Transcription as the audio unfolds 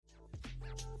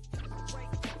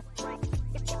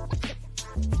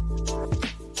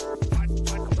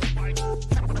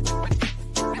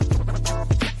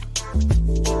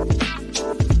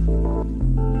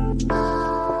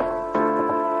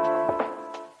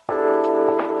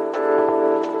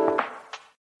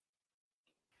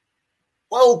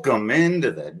Welcome into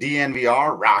the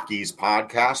DNVR Rockies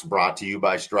podcast brought to you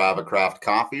by Strava Craft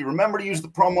Coffee. Remember to use the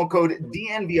promo code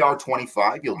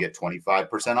DNVR25. You'll get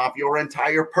 25% off your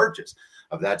entire purchase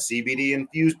of that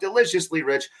CBD-infused, deliciously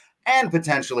rich, and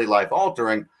potentially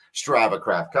life-altering Strava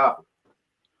Craft Coffee.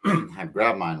 I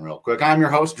grab mine real quick. I'm your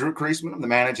host, Drew Creasman. I'm the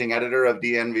managing editor of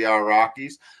DNVR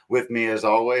Rockies. With me, as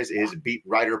always, is beat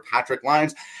writer Patrick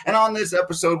Lyons. And on this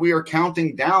episode, we are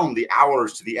counting down the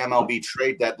hours to the MLB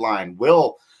trade deadline.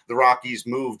 Will the Rockies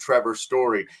move Trevor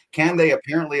Story? Can they,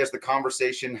 apparently, as the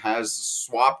conversation has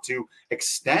swapped to,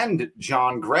 extend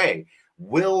Jon Gray?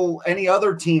 Will any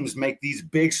other teams make these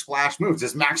big splash moves?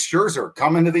 Is Max Scherzer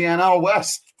coming to the NL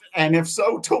West? And if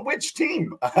so, to which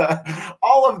team?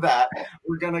 All of that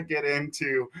we're going to get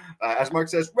into, as Mark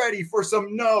says, ready for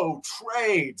some no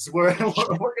trades. We're going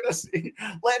to see.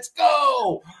 Let's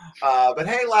go. But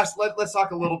hey, let's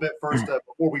talk a little bit first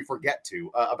before we forget to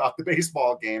about the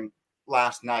baseball game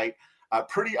last night.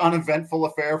 Pretty uneventful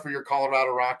affair for your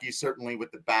Colorado Rockies, certainly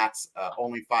with the bats.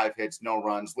 Only 5 hits, no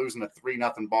runs, losing a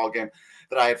 3-0 ball game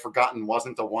that I had forgotten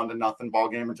wasn't a 1-0 ball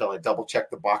game until I double-checked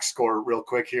the box score real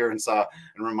quick here and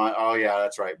remind, oh, yeah,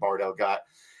 that's right, Bardell got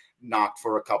knocked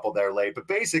for a couple there late. But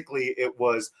basically, it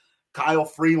was Kyle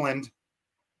Freeland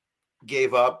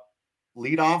gave up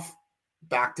leadoff,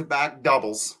 back-to-back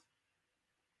doubles,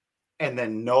 and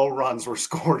then no runs were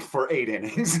scored for 8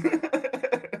 innings.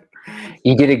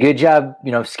 He did a good job,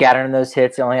 scattering those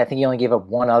hits. I think he only gave up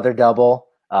one other double,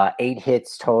 8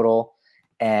 hits total.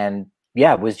 And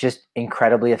yeah, it was just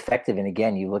incredibly effective. And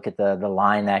again, you look at the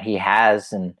line that he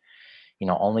has and,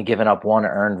 only given up 1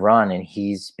 earned run. And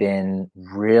he's been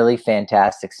really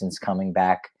fantastic since coming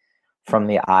back from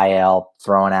the IL,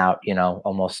 throwing out,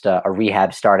 almost a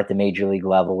rehab start at the major league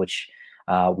level, which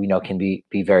we know can be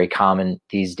very common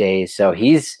these days. So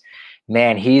he's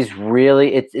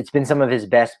really, it's been some of his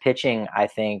best pitching, I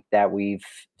think, that we've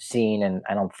seen. And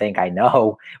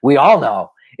we all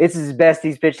know it's his best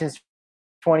he's pitched since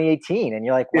 2018. And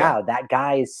you're like, wow, that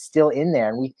guy is still in there.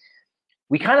 And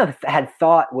we kind of had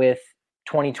thought with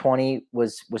 2020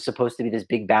 was supposed to be this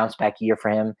big bounce back year for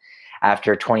him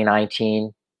after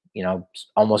 2019,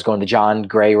 almost going the Jon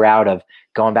Gray route of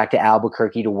going back to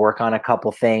Albuquerque to work on a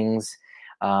couple things,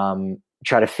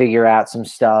 try to figure out some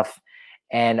stuff.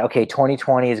 And okay,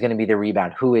 2020 is going to be the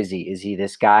rebound. Who is he? Is he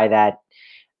this guy that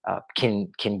can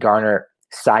garner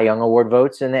Cy Young Award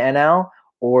votes in the NL,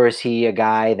 or is he a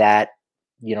guy that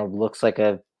looks like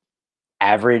a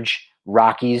average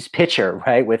Rockies pitcher,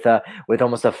 right? With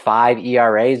almost a 5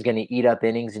 ERA, is going to eat up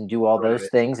innings and do all those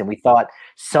things. And we thought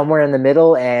somewhere in the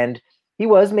middle, and he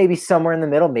was maybe somewhere in the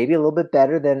middle, maybe a little bit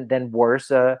better than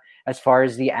worse as far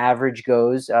as the average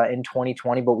goes in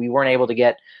 2020. But we weren't able to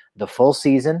get the full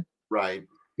season. Right.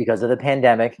 Because of the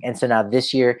pandemic. And so now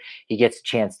this year he gets a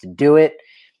chance to do it.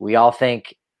 We all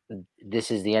think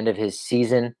this is the end of his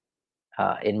season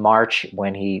in March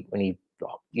when he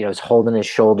is holding his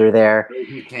shoulder there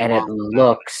and it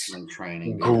looks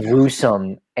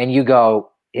gruesome. And you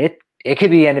go, it could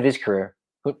be the end of his career.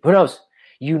 Who knows?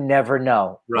 You never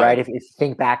know. Right. If you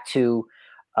think back to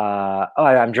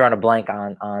I'm drawing a blank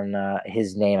on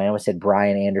his name. I almost said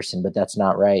Brian Anderson, but that's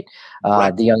not right.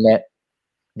 The young man.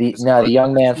 The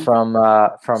young man from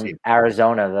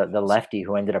Arizona, the lefty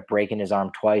who ended up breaking his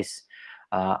arm twice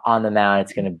on the mound.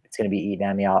 It's gonna be eating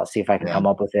at me. I'll see if I can come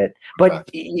up with it. But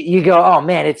you go, oh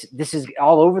man, this is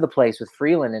all over the place with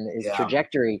Freeland and his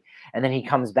trajectory. And then he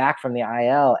comes back from the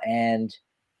IL, and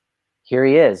here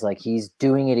he is, like he's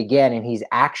doing it again. And he's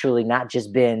actually not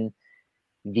just been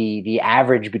the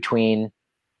average between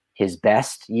his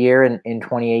best year in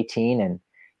 2018 and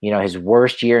his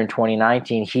worst year in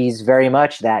 2019. He's very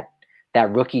much that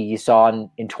rookie you saw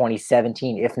in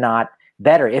 2017, if not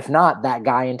better, if not that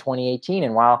guy in 2018.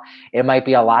 And while it might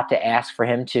be a lot to ask for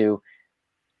him to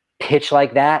pitch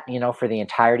like that, for the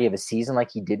entirety of a season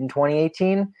like he did in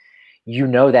 2018,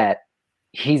 that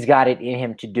he's got it in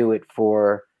him to do it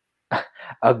for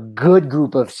a good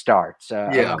group of starts,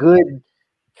 a good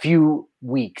few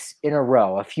weeks in a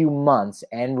row, a few months,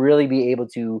 and really be able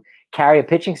to carry a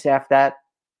pitching staff that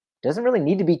doesn't really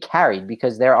need to be carried,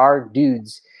 because there are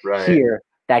dudes here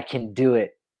that can do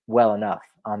it well enough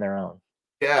on their own.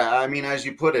 Yeah, I mean, as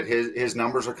you put it, his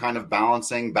numbers are kind of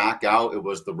balancing back out. It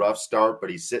was the rough start,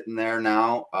 but he's sitting there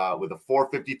now with a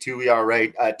 4.52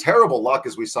 ERA. Terrible luck,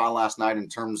 as we saw last night, in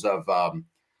terms of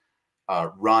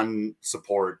run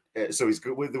support. So he's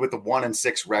good with the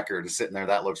 1-6 record sitting there.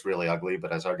 That looks really ugly.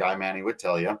 But as our guy Manny would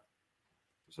tell you,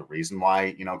 there's a reason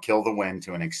why kill the win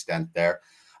to an extent there.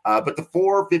 But the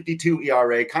 4.52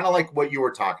 ERA, kind of like what you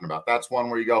were talking about. That's one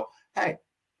where you go, hey,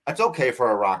 That's okay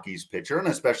for a Rockies pitcher, and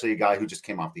especially a guy who just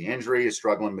came off the injury, is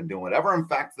struggling, been doing whatever. In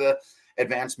fact, the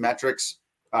advanced metrics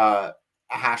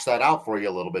hash that out for you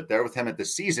a little bit there with him at the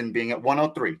season being at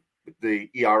 103, the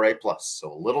ERA plus.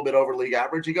 So a little bit over league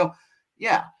average. You go,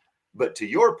 yeah. But to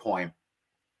your point,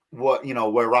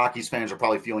 where Rockies fans are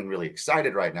probably feeling really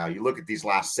excited right now, you look at these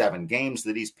last 7 games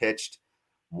that he's pitched,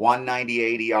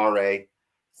 198 ERA,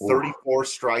 34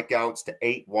 strikeouts to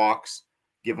 8 walks,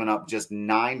 giving up just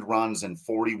 9 runs and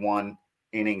 41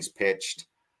 innings pitched.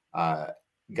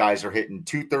 Guys are hitting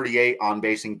 238, on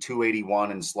basing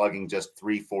 281, and slugging just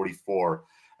 344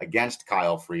 against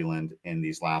Kyle Freeland in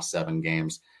these last 7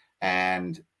 games.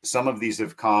 And some of these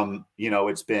have come,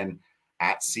 it's been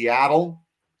at Seattle,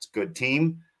 it's a good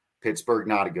team. Pittsburgh,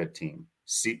 not a good team.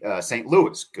 St.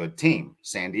 Louis, good team.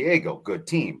 San Diego, good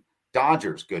team.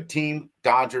 Dodgers, good team.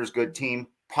 Dodgers, good team.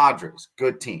 Padres,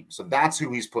 good team. So that's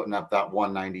who he's putting up that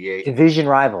 198. Division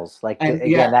rivals. That's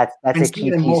a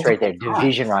key piece right there.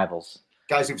 Division rivals.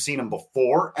 Guys who've seen him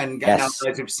before, and now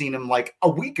guys who've seen him like a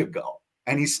week ago.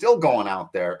 And he's still going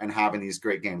out there and having these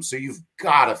great games. So you've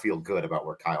got to feel good about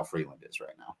where Kyle Freeland is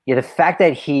right now. Yeah, the fact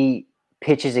that he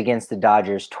pitches against the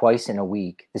Dodgers twice in a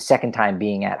week, the second time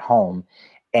being at home,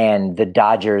 and the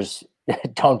Dodgers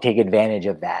don't take advantage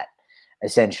of that,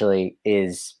 essentially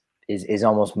is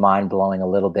almost mind-blowing a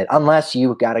little bit, unless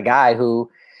you got a guy who,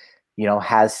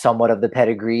 has somewhat of the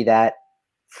pedigree that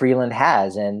Freeland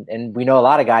has. And we know a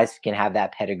lot of guys can have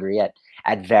that pedigree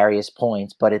at various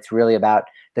points, but it's really about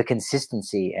the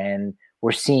consistency, and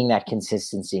we're seeing that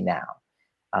consistency now.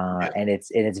 And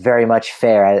it's very much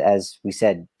fair, as we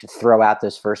said, to throw out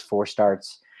those first 4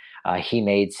 starts he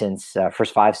made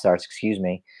first 5 starts,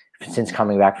 since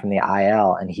coming back from the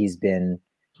IL, and he's been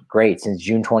great since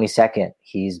June 22nd.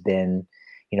 He's been,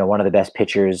 one of the best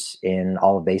pitchers in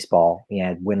all of baseball. He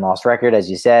had win-loss record, as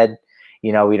you said.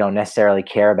 We don't necessarily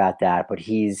care about that, but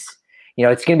he's,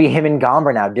 it's going to be him and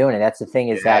Gomber now doing it. That's the thing,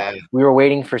 is that we were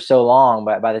waiting for so long,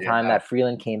 but by the time that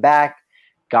Freeland came back,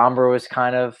 Gomber was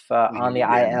kind of on the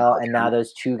IL, and now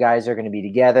those 2 guys are going to be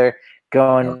together,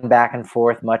 going back and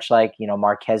forth, much like,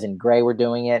 Marquez and Gray were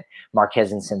doing it.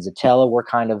 Marquez and Senzatella were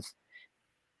kind of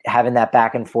having that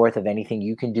back and forth of anything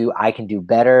you can do, I can do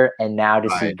better. And now to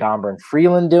see Gomber and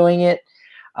Freeland doing it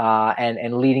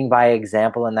and leading by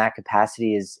example in that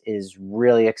capacity is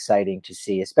really exciting to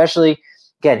see, especially,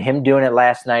 again, him doing it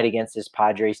last night against this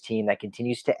Padres team that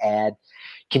continues to add,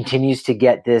 continues to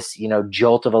get this,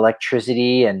 jolt of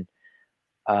electricity and,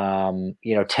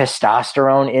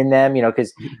 testosterone in them,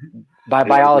 because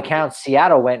by all accounts,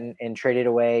 Seattle went and traded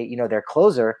away, their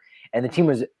closer, and the team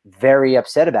was very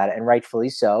upset about it, and rightfully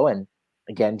so. And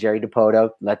again, Jerry Dipoto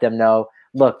let them know,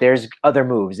 look, there's other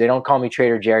moves. They don't call me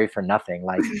Trader Jerry for nothing.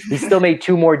 Like, he still made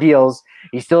 2 more deals.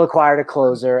 He still acquired a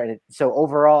closer. And so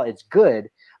overall it's good.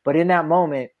 But in that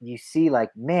moment, you see, like,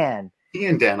 man, he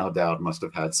and Dan O'Dowd must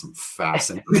have had some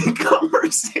fascinating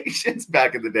conversations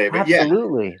back in the day. But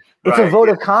absolutely. It's a vote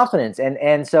of confidence.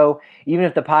 And so even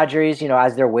if the Padres,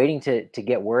 as they're waiting to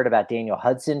get word about Daniel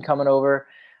Hudson coming over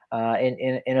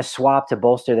in a swap to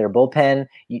bolster their bullpen,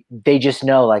 they just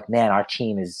know, like, man, our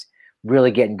team is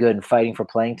really getting good and fighting for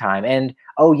playing time. And,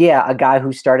 a guy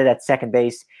who started at second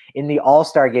base in the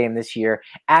All-Star game this year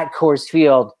at Coors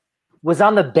Field was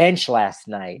on the bench last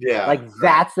night. Yeah,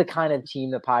 that's the kind of team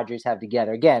the Padres have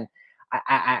together. Again,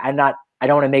 I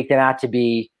don't want to make them out to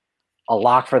be a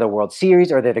lock for the World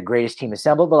Series or they're the greatest team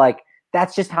assembled, but, like,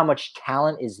 that's just how much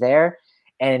talent is there.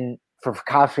 And for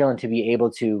Kyle Freeland to be able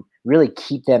to really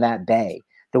keep them at bay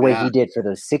the way he did for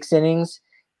those 6 innings,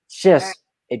 it's just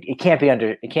it can't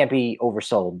be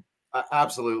oversold.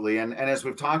 Absolutely. And as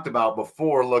we've talked about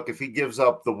before, look, if he gives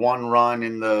up the 1 run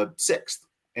in the 6th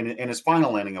in his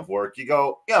final inning of work, you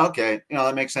go, yeah, okay,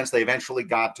 that makes sense. They eventually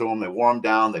got to him. They wore him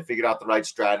down. They figured out the right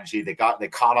strategy. They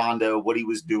caught on to what he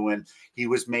was doing. He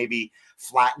was maybe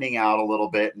flattening out a little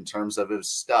bit in terms of his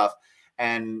stuff.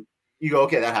 And you go,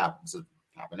 okay, that happens. It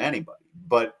happen to anybody.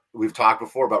 But we've talked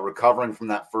before about recovering from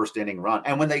that first inning run.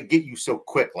 And when they get you so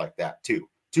quick like that, too,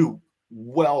 2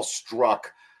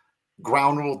 well-struck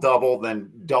ground rule double,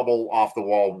 then double off the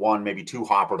wall 1, maybe 2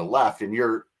 hopper to left. And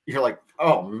you're like,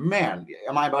 oh man,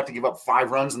 am I about to give up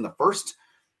 5 runs in the first?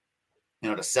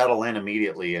 To settle in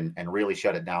immediately and really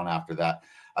shut it down after that.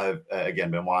 I've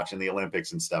again been watching the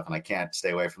Olympics and stuff, and I can't stay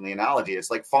away from the analogy.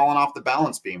 It's like falling off the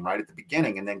balance beam right at the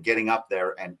beginning and then getting up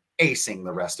there and acing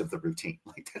the rest of the routine.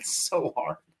 Like, that's so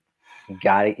hard.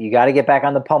 You got to get back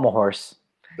on the pommel horse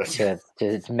to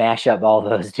mash up all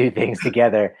those 2 things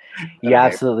together. You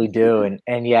absolutely do.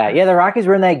 And the Rockies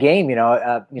were in that game,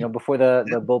 before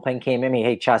the bullpen came in. I mean,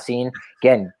 hey, Chacín,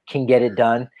 again, can get it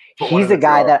done. he's a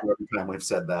guy that every time we've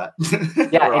said that.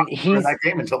 Yeah, and he's that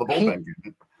game until the bullpen.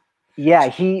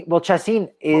 Chacín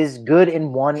is good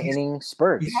in one inning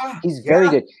spurts. He's very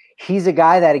good. He's a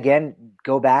guy that, again,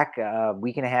 go back a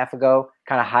week and a half ago,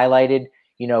 kind of highlighted,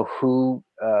 who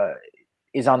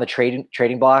is on the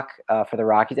trading block for the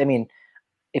Rockies. I mean,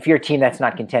 if you're a team that's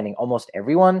not contending, almost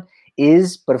everyone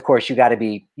is, but of course you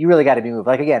really got to be moved.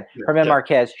 Like, again, Germán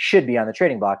Márquez should be on the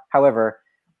trading block. However,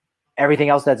 everything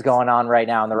else that's going on right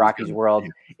now in the Rockies world,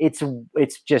 it's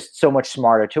just so much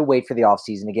smarter to wait for the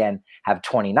offseason, again, have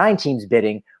 29 teams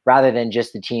bidding rather than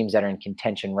just the teams that are in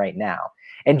contention right now.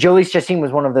 And Jhoulys Chacín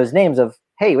was one of those names of,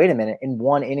 hey, wait a minute, in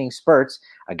one inning spurts,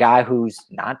 a guy who's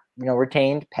not,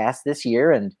 retained past this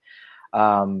year and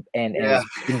has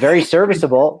been very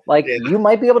serviceable. Like, you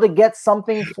might be able to get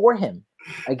something for him.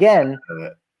 Again,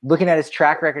 looking at his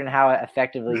track record and how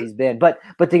effectively he's been. But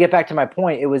to get back to my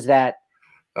point, it was that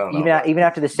even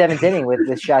after the seventh inning with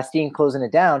Chacín closing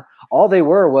it down, all they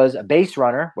were was a base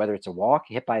runner, whether it's a walk,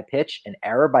 hit by a pitch, an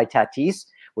error by Tatis,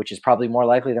 which is probably more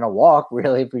likely than a walk,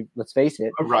 really, let's face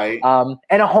it. Right.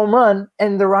 And a home run,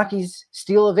 and the Rockies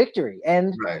steal a victory.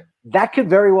 And that could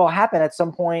very well happen at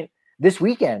some point this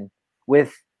weekend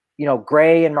with,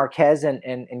 Gray and Marquez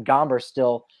and Gomber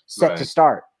still set to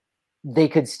start. They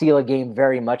could steal a game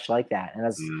very much like that. And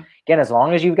as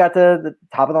long as you've got the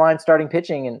top of the line starting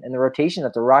pitching and the rotation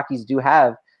that the Rockies do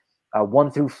have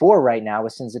 1 through 4 right now,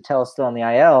 with Senzatella still on the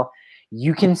IL,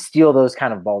 you can steal those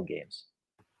kind of ball games.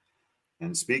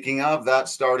 And speaking of that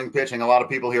starting pitching, a lot of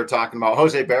people here talking about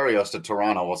Jose Berrios to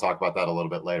Toronto. We'll talk about that a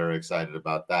little bit later. Excited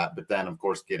about that. But then, of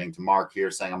course, getting to Mark here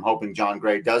saying, I'm hoping Jon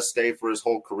Gray does stay for his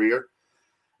whole career.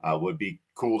 Would be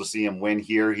cool to see him win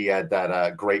here. He had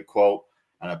that great quote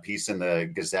and a piece in the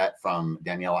Gazette from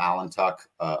Danielle Allentuck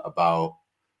about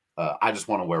I just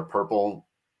want to wear purple,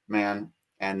 man.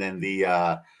 And then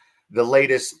the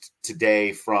latest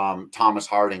today from Thomas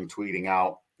Harding tweeting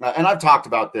out, and I've talked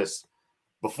about this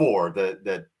before,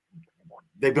 that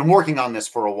they've been working on this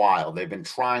for a while. They've been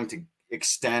trying to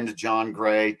extend Jon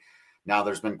Gray. Now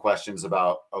there's been questions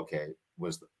about, okay,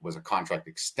 was a contract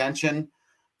extension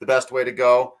the best way to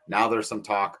go? Now there's some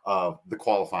talk of the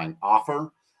qualifying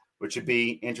offer, which would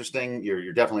be interesting.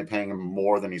 You're definitely paying him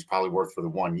more than he's probably worth for the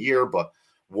 1 year, but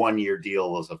 1 year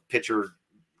deal as a pitcher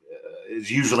is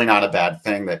usually not a bad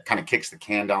thing. That kind of kicks the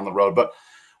can down the road. But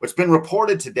what's been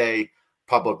reported today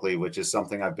publicly, which is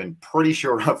something I've been pretty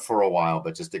sure of for a while,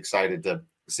 but just excited to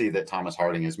see that Thomas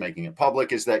Harding is making it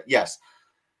public, is that, yes,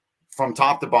 from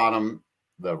top to bottom,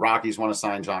 the Rockies want to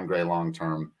sign Jon Gray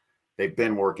long-term. They've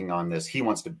been working on this. He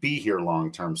wants to be here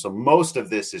long-term. So most of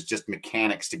this is just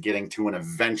mechanics to getting to an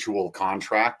eventual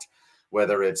contract,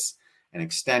 whether it's an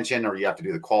extension or you have to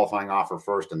do the qualifying offer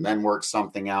first and then work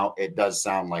something out. It does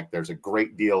sound like there's a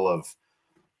great deal of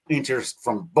interest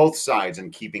from both sides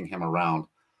in keeping him around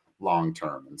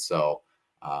long-term. And so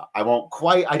I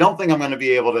don't think I'm going to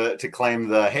be able to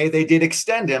claim hey, they did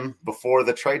extend him before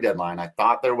the trade deadline. I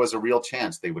thought there was a real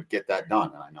chance they would get that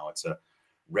done. And I know it's a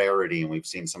rarity and we've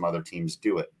seen some other teams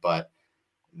do it, but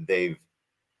they've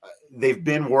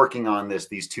been working on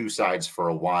these two sides for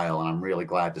a while. And I'm really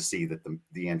glad to see that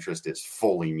the interest is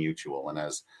fully mutual. And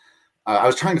as I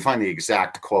was trying to find the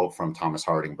exact quote from Thomas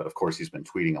Harding, but of course he's been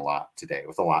tweeting a lot today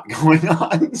with a lot going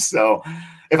on. So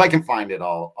if I can find it,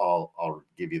 I'll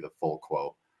give you the full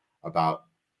quote about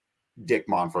Dick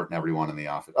Monfort and everyone in the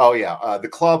office. Oh yeah. The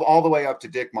club all the way up to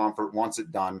Dick Monfort wants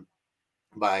it done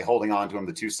by holding on to him.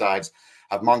 The two sides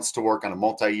have months to work on a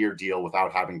multi-year deal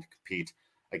without having to compete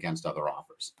against other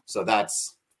offers. So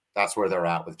that's where they're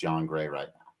at with Jon Gray right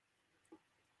now.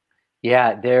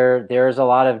 Yeah, there's a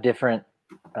lot of different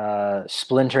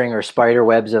splintering or spider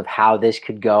webs of how this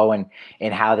could go and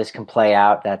how this can play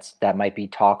out. That might be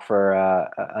talk for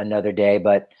another day,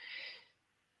 but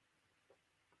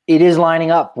it is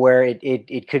lining up where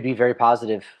it could be very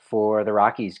positive for the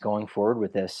Rockies going forward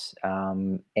with this.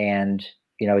 And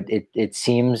it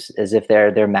seems as if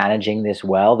they're managing this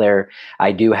well.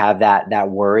 I do have that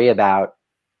worry about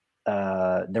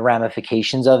the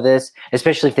ramifications of this,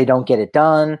 especially if they don't get it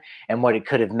done, and what it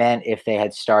could have meant if they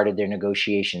had started their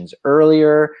negotiations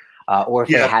earlier, or if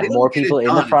they had more people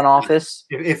in the front office.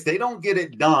 If they don't get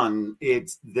it done,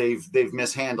 they've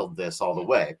mishandled this all the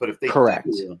way. But if they correct.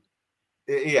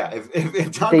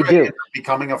 If Jon Gray ends up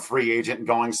becoming a free agent and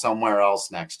going somewhere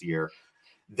else next year,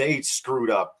 they screwed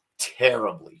up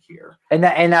terribly here. And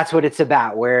that's what it's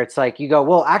about, where it's like you go,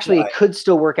 well, actually it could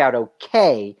still work out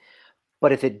okay,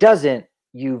 but if it doesn't,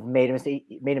 you've made a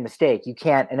mistake. You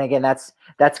can't. And again, that's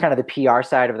kind of the PR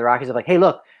side of the Rockies of like, hey,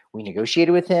 look, we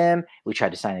negotiated with him. We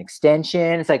tried to sign an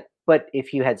extension. It's like, but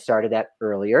if you had started that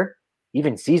earlier,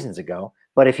 even seasons ago,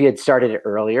 But if you had started it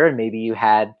earlier and maybe you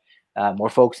had more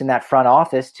folks in that front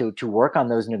office to work on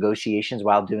those negotiations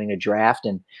while doing a draft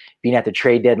and being at the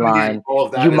trade deadline,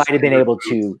 you might have been able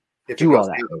to do all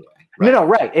that. Right. No,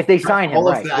 right. If they sign him,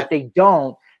 right. If they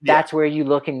don't, that's where you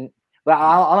look and. But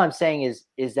all I'm saying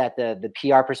is that the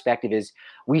PR perspective is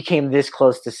we came this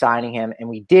close to signing him and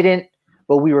we didn't,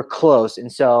 but we were close,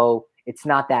 and so it's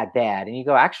not that bad. And you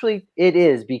go, actually, it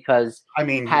is, because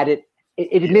had it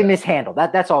had been mishandled.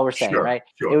 That's all we're saying, right?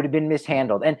 Sure. It would have been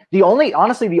mishandled. And the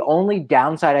only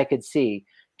downside I could see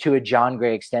to a Jon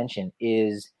Gray extension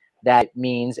is that it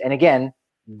means, and again,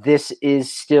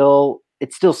 it's still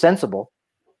sensible,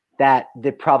 that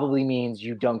probably means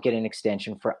you don't get an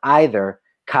extension for either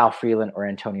Kyle Freeland or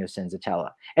Antonio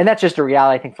Senzatella. And that's just a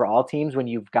reality, I think, for all teams when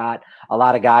you've got a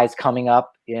lot of guys coming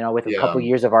up, with a couple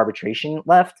years of arbitration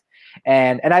left.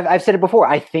 And I've said it before,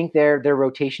 I think their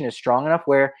rotation is strong enough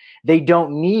where they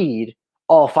don't need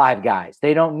all 5 guys.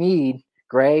 They don't need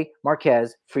Gray,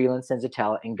 Marquez, Freeland,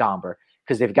 Senzatella, and Gomber,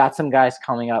 because they've got some guys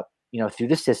coming up, through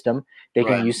the system. They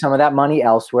can use some of that money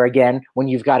elsewhere. Again, when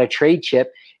you've got a trade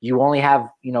chip, you only have,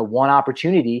 one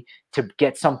opportunity to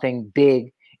get something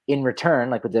big in return,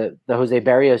 like with the Jose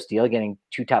Barrios deal, getting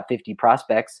 2 top 50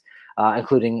 prospects,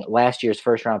 including last year's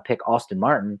first round pick, Austin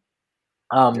Martin.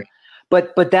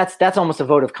 But that's almost a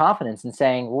vote of confidence in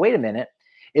saying, well, wait a minute,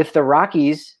 if the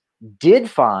Rockies did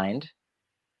find,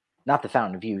 not the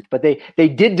fountain of youth, but they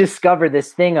did discover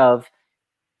this thing of,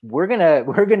 we're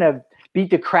gonna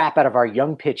beat the crap out of our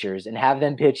young pitchers and have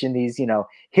them pitch in these,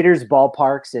 hitters'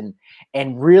 ballparks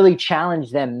and really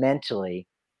challenge them mentally,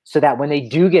 so that when they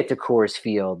do get to Coors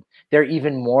Field, they're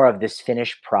even more of this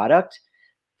finished product,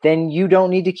 then you don't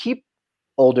need to keep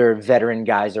older veteran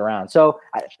guys around. So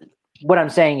what I'm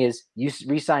saying is, you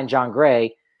re-sign Jon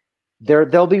Gray,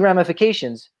 there'll be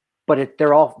ramifications, but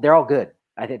they're all good.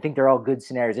 I think they're all good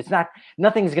scenarios.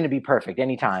 Nothing's going to be perfect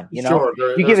anytime. Sure,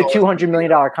 you give a $200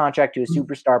 million contract to a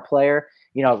superstar player,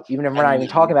 even if we're not even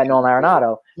talking about Nolan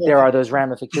Arenado, there are those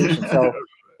ramifications. So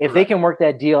if they can work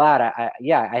that deal out,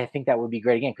 I think that would be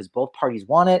great again, because both parties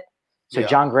want it. So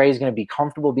Jon Gray is going to be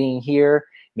comfortable being here,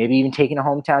 maybe even taking a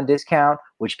hometown discount,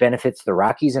 which benefits the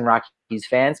Rockies and Rockies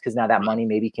fans, because now that money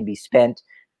maybe can be spent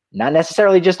not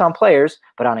necessarily just on players,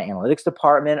 but on an analytics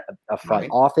department, a front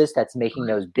office that's making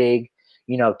those big,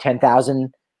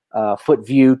 10,000 foot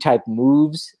view type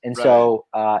moves. And so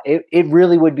it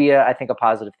really would be, I think, a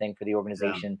positive thing for the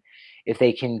organization if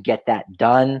they can get that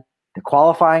done. The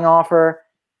qualifying offer,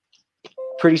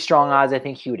 pretty strong odds. I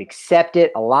think he would accept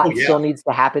it. A lot still needs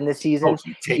to happen this season.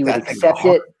 He would accept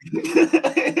it.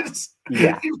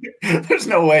 There's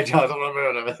no way, Jonathan.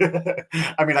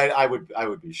 I mean, I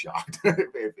would be shocked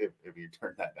if you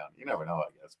turned that down. You never know, I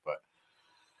guess. But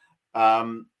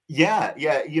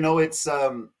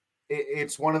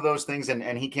it's one of those things.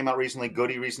 And he came out recently.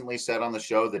 Goody recently said on the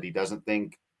show that he doesn't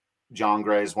think Jon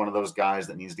Gray is one of those guys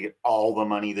that needs to get all the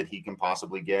money that he can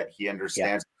possibly get. He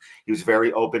understands. He was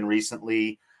very open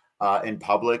recently in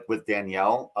public with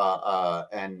Danielle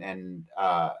and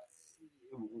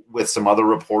with some other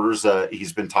reporters.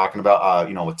 He's been talking about,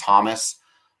 with Thomas.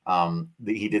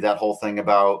 He did that whole thing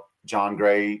about Jon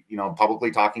Gray,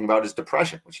 publicly talking about his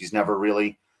depression, which he's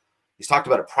talked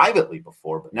about it privately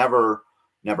before, but never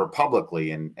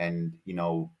publicly. And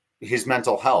his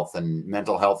mental health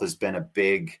has been a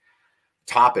big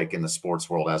topic in the sports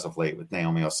world as of late, with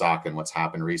Naomi Osaka and what's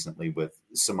happened recently with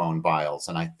Simone Biles.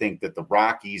 And I think that the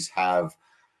Rockies have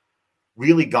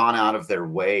really gone out of their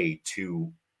way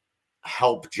to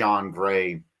help Jon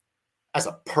Gray as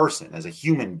a person, as a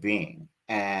human being.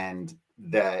 And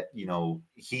that,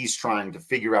 he's trying to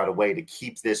figure out a way to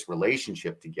keep this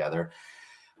relationship together.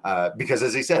 Because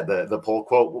as he said, the poll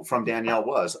quote from Danielle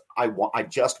was, I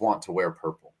just want to wear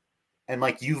purple. And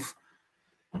like, you've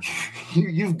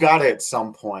got to at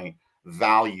some point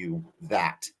value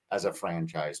that as a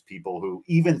franchise. People who,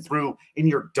 even through in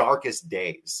your darkest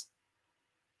days,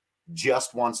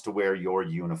 just wants to wear your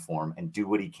uniform and do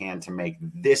what he can to make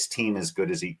this team as good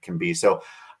as he can be. So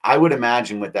I would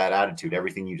imagine with that attitude,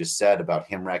 everything you just said about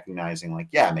him recognizing, like,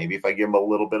 maybe if I give him a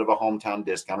little bit of a hometown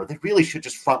discount, or they really should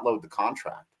just front load the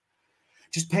contract.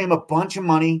 Just pay him a bunch of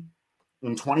money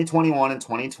in 2021 and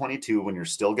 2022 when you're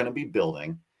still going to be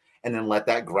building, and then let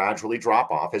that gradually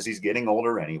drop off as he's getting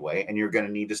older anyway. And you're going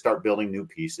to need to start building new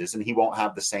pieces, and he won't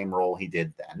have the same role he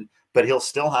did then, but he'll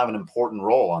still have an important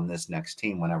role on this next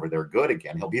team whenever they're good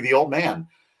again. He'll be the old man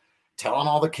telling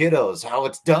all the kiddos how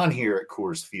it's done here at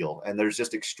Coors Field. And there's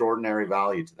just extraordinary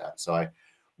value to that. So I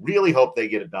really hope they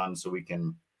get it done so we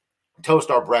can toast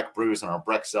our Breck brews and our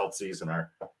Breck Seltzies and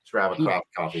our Strava Craft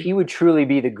coffee. He would truly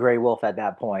be the gray wolf at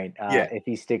that point if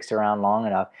he sticks around long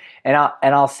enough. And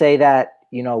I'll say that,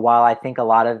 while I think a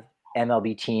lot of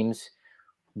MLB teams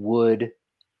would,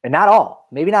 and not all,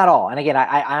 maybe not all. And again,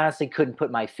 I honestly couldn't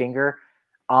put my finger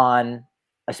on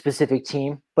a specific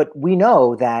team, but we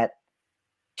know that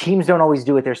teams don't always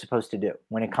do what they're supposed to do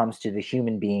when it comes to the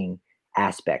human being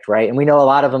aspect, right? And we know a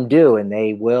lot of them do, and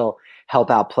they will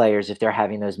help out players if they're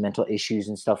having those mental issues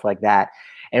and stuff like that.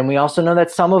 And we also know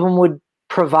that some of them would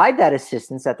provide that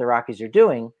assistance that the Rockies are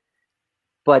doing,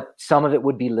 but some of it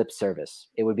would be lip service.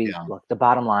 It would be, look, the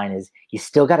bottom line is you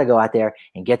still got to go out there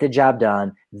and get the job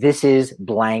done. This is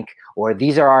blank, or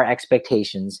these are our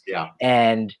expectations. Yeah.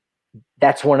 And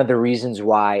that's one of the reasons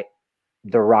why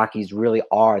the Rockies really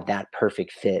are that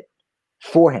perfect fit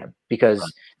for him, because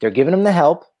they're giving him the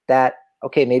help that,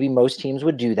 okay, maybe most teams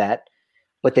would do that,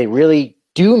 but they really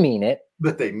do mean it.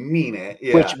 But they mean it,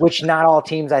 yeah. Which not all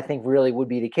teams, I think, really would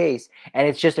be the case. And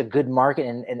it's just a good market.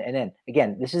 And then,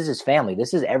 again, this is his family.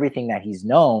 This is everything that he's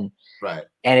known. Right.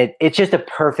 And it's just a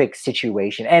perfect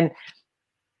situation. And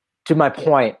to my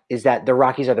point is that the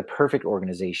Rockies are the perfect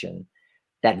organization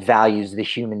that values the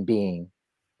human being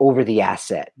over the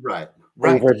asset. Right.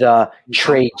 Over the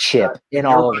trade chip and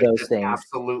all of those things.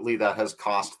 Absolutely, that has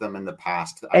cost them in the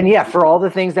past. And for all the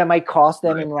things that might cost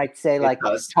them, and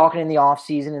talking in the off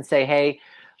season and say, hey,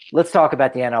 let's talk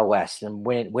about the NL West and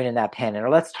winning that pennant,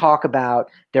 or let's talk about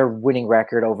their winning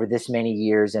record over this many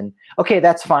years. And okay,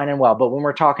 that's fine and well. But when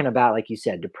we're talking about, like you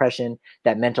said, depression,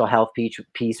 that mental health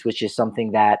piece, which is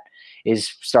something that is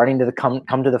starting to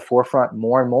come to the forefront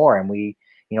more and more. And we,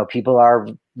 people are,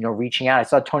 reaching out. I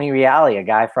saw Tony Reali, a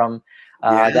guy from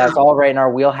that's all right in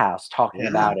our wheelhouse, talking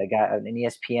about a guy, an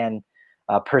ESPN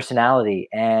personality.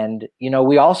 And,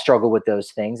 we all struggle with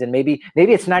those things. And maybe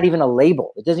it's not even a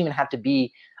label. It doesn't even have to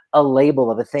be a label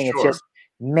of a thing. Sure. It's just,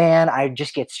 man, I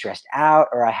just get stressed out,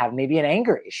 or I have maybe an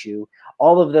anger issue.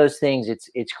 All of those things.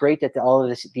 It's great that all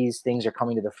of these things are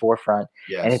coming to the forefront.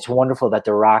 Yes. And it's wonderful that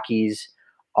the Rockies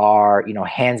are,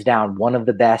 hands down one of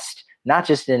the best, not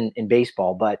just in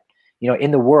baseball, but,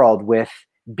 in the world, with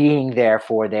being there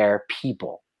for their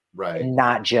people, right, and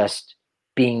not just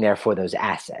being there for those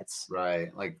assets. Right.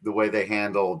 Like the way they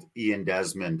handled Ian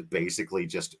Desmond basically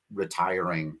just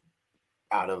retiring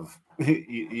out of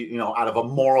a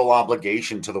moral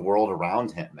obligation to the world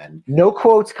around him. And no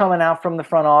quotes coming out from the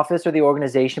front office or the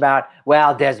organization about,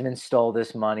 well, Desmond stole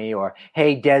this money, or,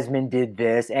 hey, Desmond did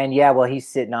this. And he's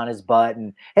sitting on his butt,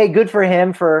 and hey, good for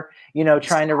him for,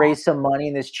 trying to raise some money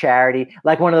in this charity,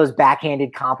 like one of those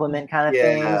backhanded compliment kind of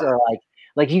things, or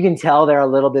like you can tell they're a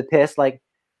little bit pissed, like,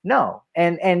 no.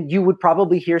 And you would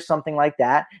probably hear something like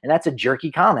that. And that's a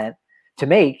jerky comment to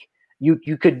make.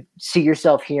 You could see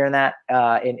yourself hearing that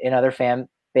in other fan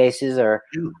bases or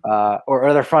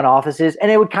other front offices,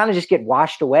 and it would kind of just get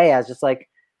washed away as just like,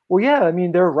 well, yeah, I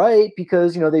mean, they're right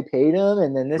because they paid him,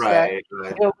 and then this, right.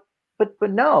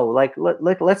 But no, like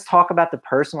let's talk about the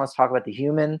person, let's talk about the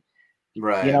human.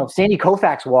 Right. Sandy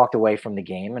Koufax walked away from the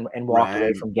game and walked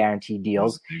away from guaranteed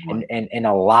deals, and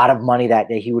a lot of money that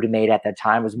he would have made at that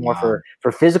time was more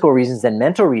for physical reasons than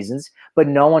mental reasons. But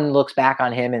no one looks back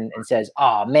on him and says,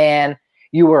 oh man,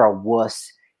 you were a wuss.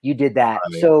 You did that.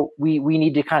 Right. So we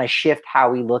need to kind of shift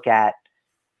how we look at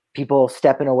people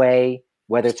stepping away,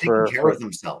 whether it's for care of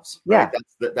themselves. Yeah.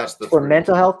 Right? That's for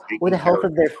mental health, or the health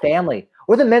of their family,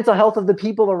 or the mental health of the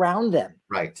people around them.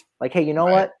 Right. Like, hey, you know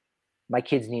what? My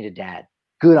kids need a dad.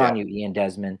 Good on you, Ian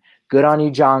Desmond. Good on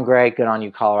you, John Gray. Good on you,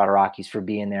 Colorado Rockies, for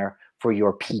being there for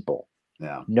your people.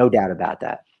 Yeah. No doubt about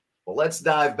that. Well, let's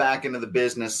dive back into the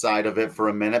business side of it for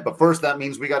a minute. But first, that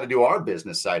means we got to do our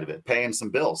business side of it, paying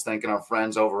some bills, thanking our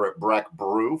friends over at Breck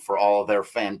Brew for all of their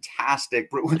fantastic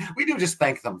brew. We do just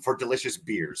thank them for delicious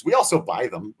beers. We also buy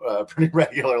them pretty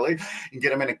regularly and get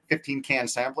them in a 15-can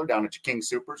sampler down at your King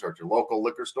Soopers or at your local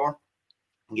liquor store.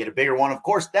 And get a bigger one, of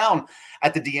course, down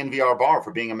at the DNVR bar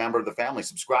for being a member of the family.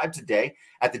 Subscribe today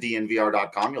at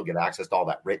thednvr.com. You'll get access to all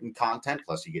that written content.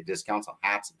 Plus, you get discounts on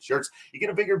hats and shirts. You get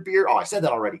a bigger beer. Oh, I said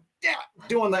that already. Damn it.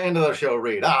 Doing the end of the show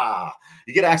read.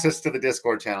 You get access to the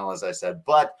Discord channel, as I said.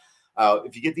 But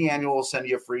if you get the annual, we'll send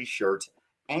you a free shirt.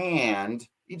 And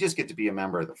you just get to be a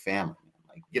member of the family.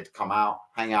 Like, you get to come out,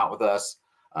 hang out with us.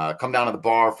 Come down to the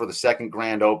bar for the second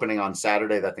grand opening on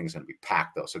Saturday. That thing's going to be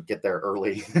packed, though, so get there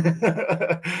early.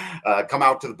 Come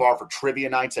out to the bar for trivia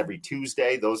nights every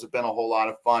Tuesday. Those have been a whole lot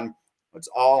of fun. It's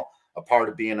all a part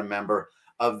of being a member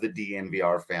of the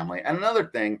DNVR family. And another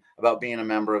thing about being a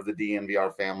member of the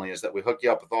DNVR family is that we hook you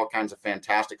up with all kinds of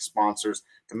fantastic sponsors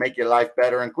to make your life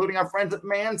better, including our friends at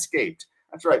Manscaped.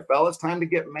 That's right, fellas. Time to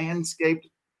get Manscaped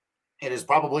it is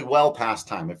probably well past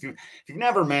time. If you've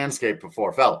never manscaped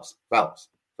before, fellas,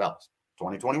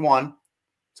 2021,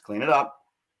 let's clean it up.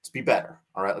 Let's be better.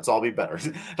 All right, let's all be better.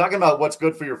 Talking about what's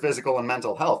good for your physical and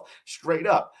mental health, straight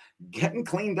up, getting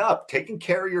cleaned up, taking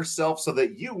care of yourself so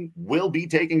that you will be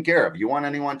taken care of. You want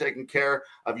anyone taking care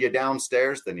of you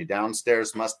downstairs, then your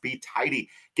downstairs must be tidy.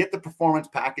 Get the Performance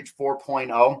Package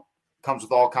 4.0. Comes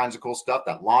with all kinds of cool stuff.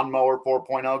 That Lawnmower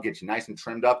 4.0 gets you nice and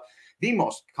trimmed up. The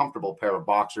most comfortable pair of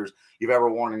boxers you've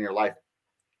ever worn in your life.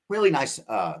 Really nice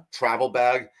travel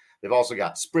bag. They've also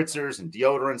got spritzers and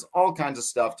deodorants, all kinds of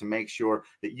stuff to make sure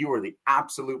that you are the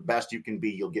absolute best you can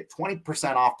be. You'll get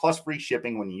 20% off plus free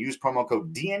shipping when you use promo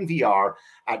code DNVR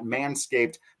at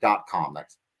manscaped.com.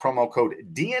 That's promo code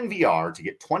DNVR to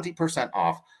get 20%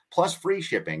 off plus free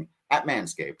shipping at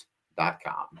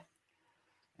manscaped.com.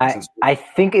 I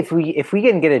think if we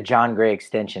can get a Jon Gray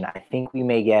extension, I think we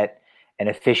may get an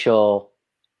official,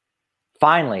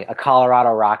 finally, a Colorado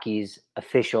Rockies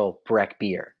official Breck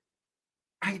beer.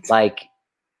 Right. Like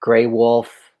Grey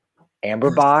Wolf,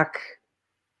 Amberbach,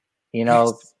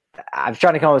 I was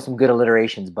trying to come up with some good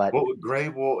alliterations, but Grey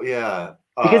Wolf, yeah,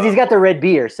 because he's got the red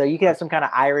beer, so you could have some kind of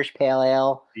Irish pale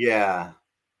ale. Yeah,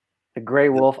 the Grey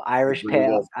Wolf, Irish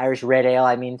red ale.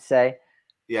 I mean, say,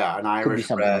 yeah, an Irish could be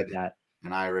something red, like that.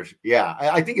 An Irish, yeah.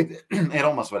 I think it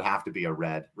almost would have to be a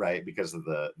red, right, because of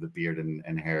the beard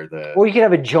and hair. Or you could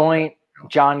have a joint,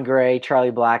 Jon Gray, Charlie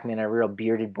Blackmon, a real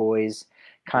bearded boys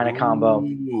kind of combo.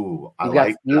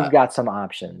 You've got some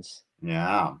options.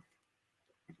 Yeah.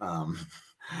 All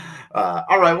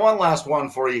right, one last one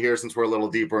for you here since we're a little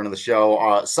deeper into the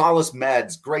show. Solace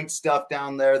Meds, great stuff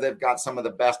down there. They've got some of the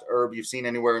best herb you've seen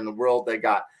anywhere in the world. They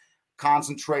got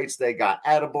concentrates, they got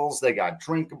edibles, they got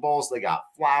drinkables, they got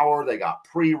flour, they got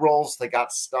pre-rolls, they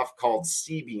got stuff called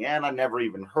CBN I never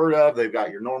even heard of. They've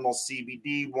got your normal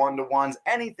CBD, one-to-ones,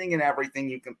 anything and everything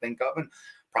you can think of, and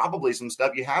probably some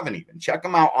stuff you haven't even. Check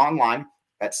them out online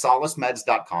at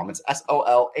solacemeds.com. It's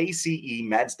SOLACE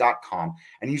meds.com,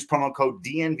 and use promo code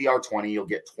DNVR20. You'll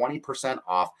get 20%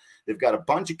 off. They've got a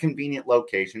bunch of convenient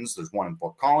locations. There's one in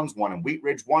Fort Collins, one in Wheat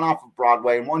Ridge, one off of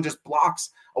Broadway, and one just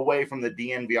blocks away from the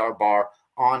DNVR bar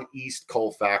on East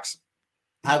Colfax.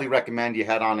 Highly recommend you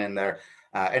head on in there.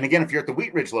 And again, if you're at the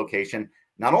Wheat Ridge location,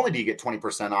 not only do you get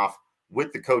 20% off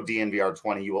with the code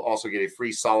DNVR20, you will also get a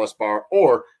free Solace bar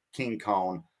or King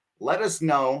Cone. Let us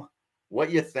know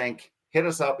what you think. Hit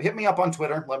us up. Hit me up on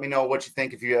Twitter. Let me know what you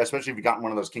think, especially if you've gotten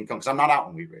one of those King Cones, because I'm not out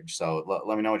in Wheat Ridge. So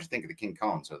let me know what you think of the King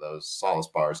Cones or those Solace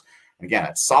bars. And again,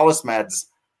 at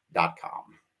solacemeds.com.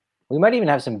 We might even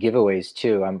have some giveaways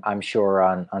too. I'm sure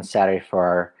on Saturday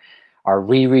for our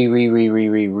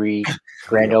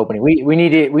grand opening. We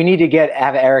need to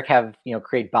have Eric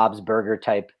create Bob's Burger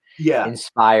type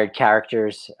inspired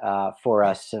characters for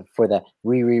us for the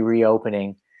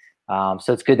reopening.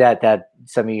 So it's good that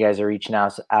some of you guys are reaching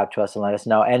out to us and let us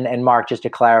know. And Mark, just to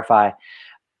clarify,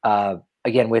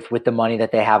 again, with the money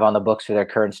that they have on the books for their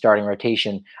current starting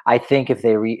rotation, I think if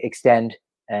they extend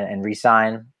and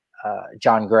re-sign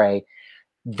Jon Gray,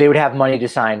 they would have money to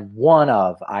sign one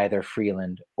of either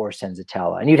Freeland or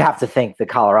Senzatella. And you'd have to think the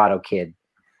Colorado kid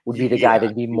would be the guy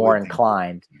that'd be more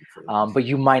inclined. But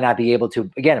you might not be able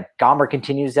to. Again, if Gomber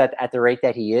continues at the rate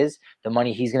that he is, the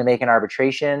money he's going to make in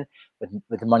arbitration,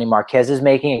 with the money Marquez is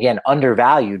making, again,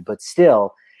 undervalued, but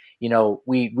still,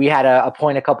 we had a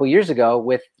point a couple years ago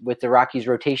with the Rockies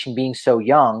rotation being so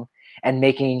young and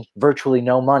making virtually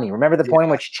no money. Remember the point in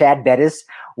which Chad Bettis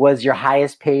was your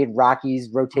highest paid Rockies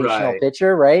rotational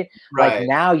pitcher, right? Like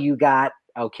now you got,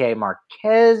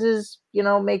 Marquez is,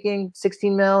 making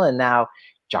 16 mil, and now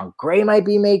Jon Gray might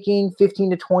be making 15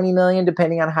 to 20 million,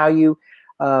 depending on how you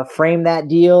frame that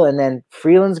deal. And then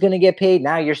Freeland's going to get paid.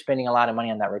 Now you're spending a lot of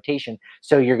money on that rotation.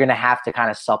 So you're going to have to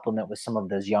kind of supplement with some of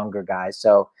those younger guys.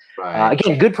 So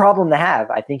again, good problem to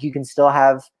have. I think you can still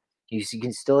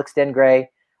extend Gray,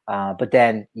 but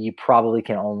then you probably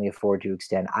can only afford to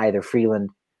extend either Freeland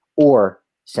or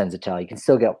Senzatella. You can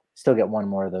still get one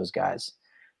more of those guys.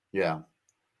 Yeah.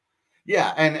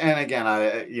 Yeah, and again,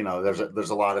 there's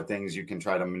a lot of things you can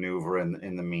try to maneuver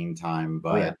in the meantime,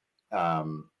 but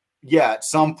at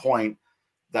some point,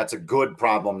 that's a good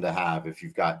problem to have if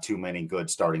you've got too many good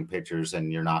starting pitchers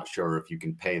and you're not sure if you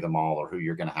can pay them all or who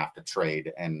you're going to have to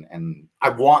trade. And I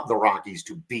want the Rockies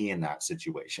to be in that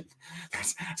situation.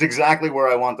 That's exactly where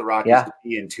I want the Rockies to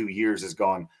be in 2 years, is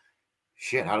going,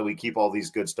 shit, how do we keep all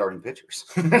these good starting pitchers?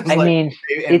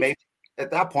 Maybe at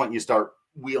that point you start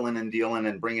wheeling and dealing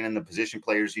and bringing in the position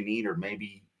players you need, or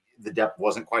maybe the depth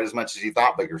wasn't quite as much as you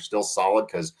thought, but you're still solid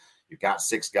because you've got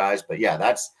 6 guys. But yeah,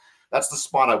 that's the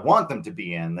spot I want them to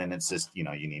be in. Then it's just, you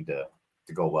need to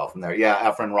go well from there. Yeah,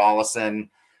 Efren Rollison,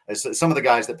 Some of the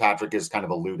guys that Patrick has kind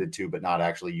of alluded to, but not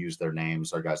actually used their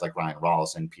names, are guys like Ryan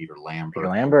Rollison, Peter Lambert. Peter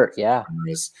Lambert, yeah.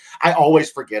 I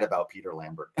always forget about Peter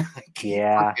Lambert. I keep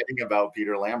Yeah. forgetting about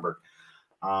Peter Lambert.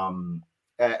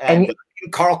 And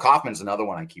Carl Kaufman's another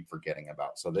one I keep forgetting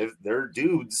about. So they're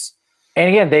dudes. And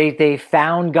again, they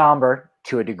found Gomber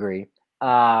to a degree,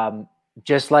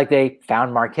 just like they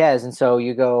found Marquez. And so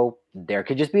you go, there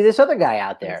could just be this other guy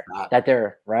out there that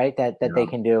they're right that they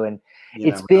can do. And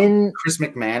it's been Chris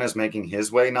McMahon is making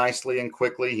his way nicely and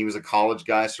quickly. He was a college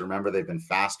guy, so remember they've been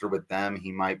faster with them.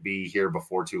 He might be here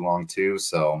before too long too.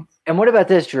 So, and what about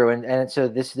this, Drew? And so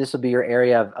this will be your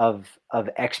area of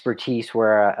expertise,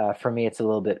 where for me it's a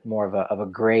little bit more of a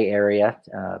gray area,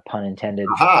 pun intended.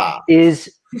 Aha.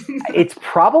 It's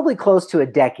probably close to a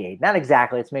decade, not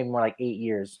exactly. It's maybe more like 8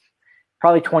 years.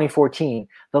 Probably 2014,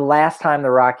 the last time the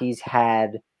Rockies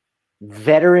had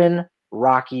veteran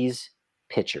Rockies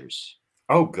pitchers.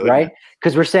 Oh, good. Right?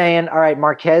 Because we're saying, all right,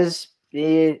 Marquez,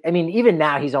 even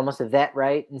now he's almost a vet,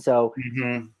 right? And so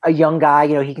a young guy,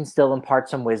 he can still impart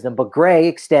some wisdom. But Gray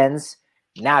extends.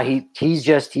 Now he's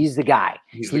the guy.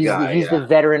 He's the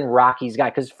veteran Rockies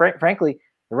guy. Because frankly,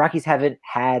 the Rockies haven't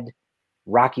had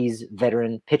Rockies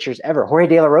veteran pitchers ever. Jorge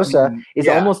De La Rosa is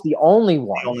almost the only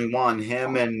one. The only one.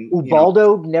 Him and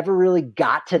Ubaldo never really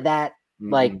got to that.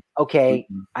 Like, okay,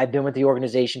 I've been with the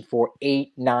organization for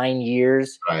 8-9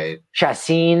 years. Right.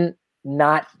 Chacin,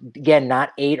 not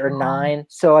 8 or 9.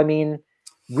 So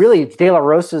really, it's De La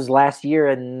Rosa's last year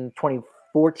in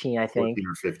 2014, I think. 14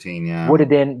 or 15, yeah. Would have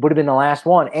been the last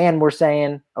one. And we're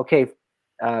saying, okay,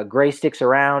 Gray sticks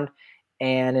around,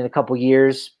 and in a couple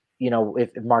years,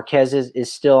 if Marquez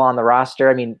is still on the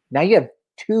roster, now you have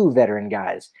 2 veteran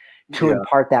guys to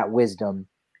impart that wisdom.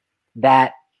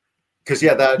 That's an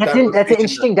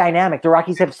interesting dynamic the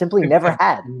Rockies have simply never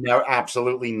had. No,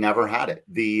 absolutely never had it.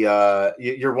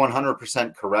 You're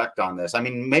 100% correct on this.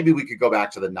 Maybe we could go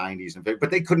back to the 90s, but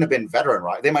they couldn't have been veteran,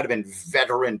 right? They might have been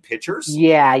veteran pitchers.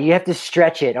 Yeah, you have to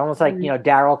stretch it, almost like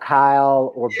Darryl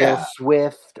Kyle or Bill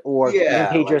Swift or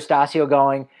Pedro Stasio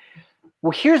going,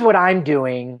 well, here's what I'm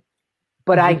doing,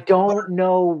 but I don't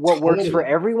know what works for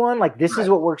everyone. Like, this is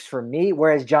what works for me.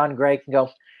 Whereas John Gray can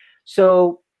go,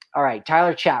 so, all right,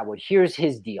 Tyler Chatwood, here's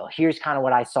his deal. Here's kind of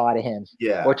what I saw to him.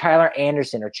 Yeah. Or Tyler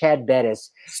Anderson or Chad Bettis.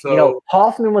 So,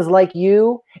 Hoffman was like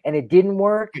you, and it didn't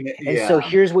work. And so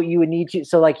here's what you would need to.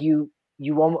 So, like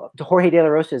Jorge De La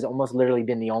Rosa has almost literally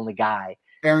been the only guy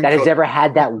has ever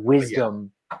had that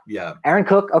wisdom. Yeah. Aaron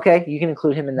Cook, okay, you can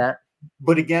include him in that.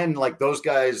 But again, like those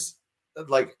guys,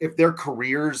 like if their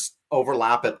careers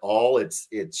overlap at all, it's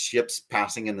ships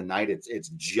passing in the night. It's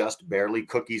just barely.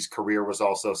 Cookie's career was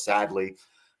also sadly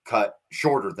cut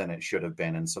shorter than it should have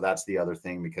been, and so that's the other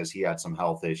thing, because he had some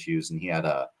health issues and he had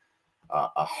a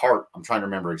heart. I'm trying to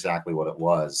remember exactly what it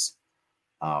was.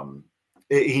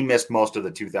 He missed most of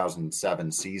the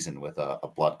 2007 season with a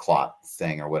blood clot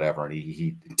thing or whatever, and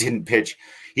he didn't pitch.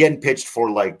 He hadn't pitched for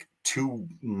like 2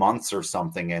 months or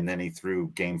something, and then he threw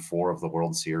Game 4 of the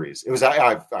World Series. It was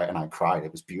I cried.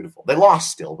 It was beautiful. They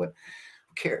lost still, but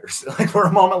who cares? Like, for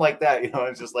a moment like that,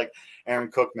 it's just like Aaron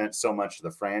Cook meant so much to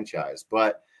the franchise.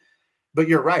 But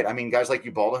you're right. Guys like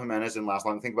Ubaldo Jimenez didn't last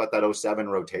long. Think about that 07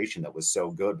 rotation that was so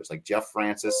good. It's like Jeff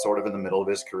Francis, sort of in the middle of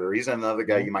his career. He's another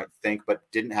guy you might think, but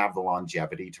didn't have the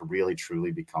longevity to really,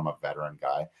 truly become a veteran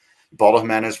guy. Ubaldo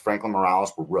Jimenez, Franklin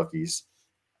Morales were rookies.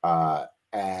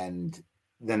 And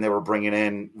then they were bringing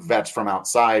in vets from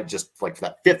outside, just like for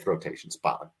that 5th rotation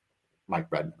spot, Mike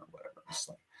Redmond or whatever. It's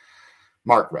like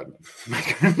Mark Redmond.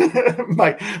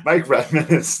 Mike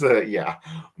Redmond is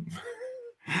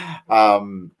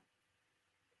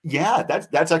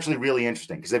that's actually really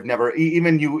interesting, because they've never,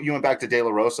 even you went back to De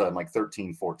La Rosa in like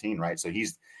 13, 14, right? So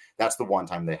that's the one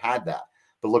time they had that.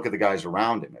 But look at the guys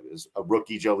around him. It was a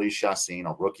rookie Jhoulys Chacin,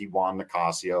 a rookie Juan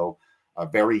Nicasio, a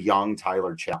very young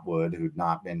Tyler Chatwood who'd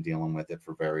not been dealing with it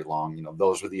for very long.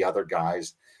 Those were the other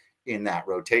guys in that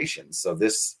rotation. So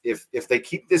if they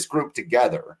keep this group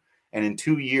together, and in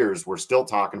 2 years we're still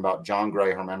talking about John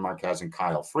Gray, German Marquez, and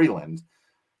Kyle Freeland,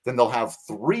 then they'll have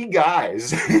 3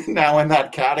 guys now in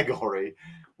that category,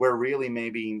 where really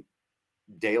maybe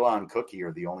De La and Cookie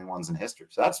are the only ones in history.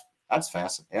 So that's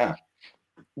fascinating. Yeah.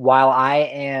 While I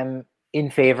am in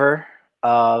favor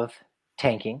of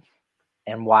tanking,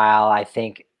 and while I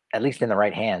think, at least in the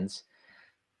right hands,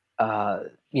 the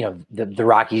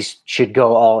Rockies should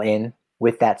go all in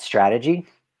with that strategy,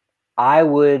 I'm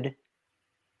going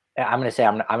to say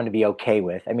I'm going to be okay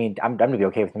with. I'm going to be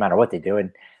okay with no matter what they do.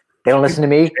 And they don't listen to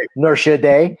me, nor should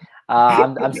they.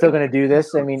 I'm still going to do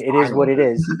this. It is what it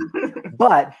is.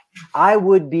 But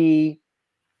I'd be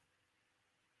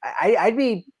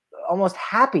almost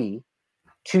happy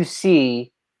to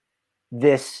see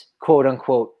this quote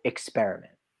unquote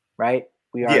experiment, right?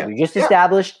 We just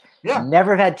established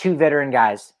never have had two veteran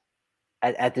guys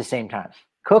at the same time.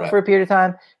 Cook for a period of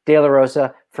time, De La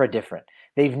Rosa for a different.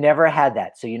 They've never had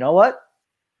that. So you know what?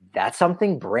 That's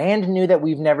something brand new that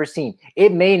we've never seen.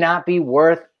 It may not be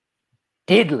worth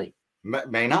diddly.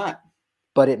 May not.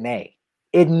 But it may.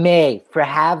 It may for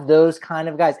have those kind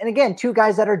of guys. And again, two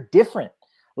guys that are different,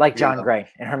 like John Gray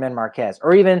and Herman Marquez,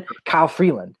 or even Kyle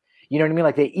Freeland. You know what I mean?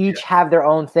 Like they each have their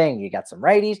own thing. You got some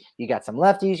righties, you got some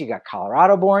lefties, you got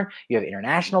Colorado born, you have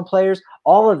international players,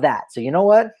 all of that. So you know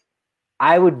what?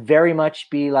 I would very much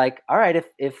be like, all right,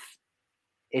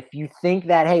 if you think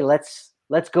that, hey, let's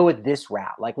go with this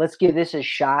route. Like let's give this a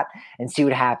shot and see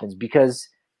what happens, because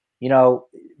you know,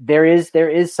 there is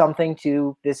something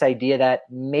to this idea that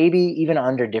maybe even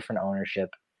under different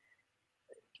ownership,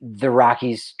 the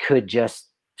Rockies could just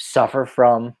suffer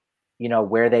from, you know,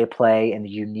 where they play and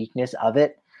the uniqueness of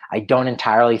it. I don't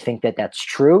entirely think that that's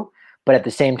true, but at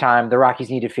the same time, the Rockies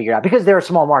need to figure out, because they're a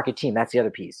small market team. That's the other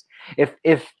piece. If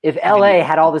LA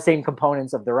had all the same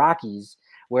components of the Rockies,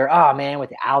 where, oh man,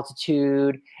 with the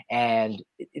altitude and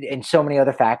so many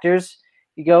other factors,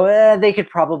 you go, they could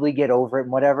probably get over it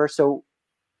and whatever. So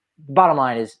bottom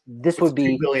line is this would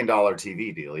be $2 billion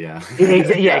TV deal. Yeah.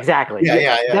 Yeah, exactly.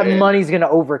 That money's going to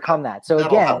overcome that. So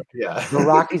again, the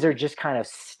Rockies are just kind of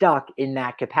stuck in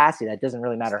that capacity. That doesn't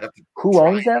really matter who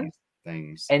owns them.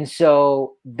 Things. And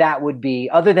so that would be,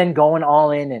 other than going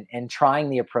all in and trying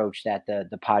the approach that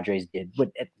the Padres did.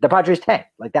 The Padres tanked.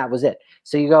 Like that was it.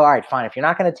 So you go, all right, fine. If you're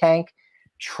not going to tank,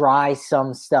 try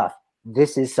some stuff.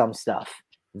 This is some stuff.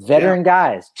 Veteran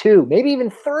guys, 2, maybe even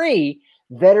 3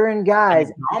 veteran guys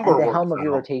at the helm of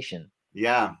your rotation.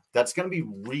 Yeah, that's going to be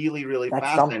really, really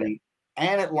fascinating. Something.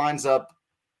 And it lines up.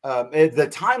 The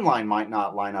timeline might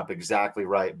not line up exactly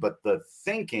right, but the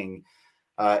thinking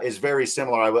is very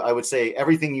similar. I would say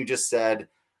everything you just said,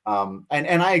 and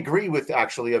I agree with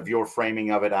actually of your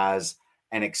framing of it as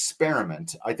an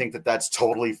experiment. I think that that's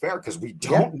totally fair because we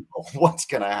don't know what's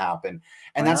going to happen.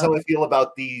 And that's how I feel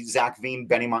about the Zach Veen,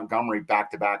 Benny Montgomery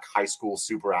back-to-back high school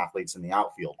super athletes in the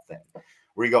outfield thing,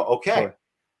 where you go, okay,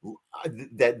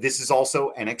 that this is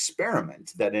also an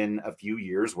experiment that in a few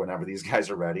years, whenever these guys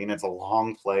are ready, and it's a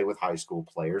long play with high school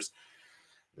players,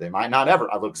 they might not ever.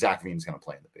 Look, Zach Veen's going to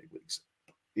play in the big leagues.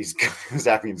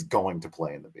 Zach Veen's going to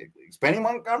play in the big leagues. Benny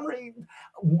Montgomery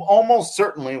almost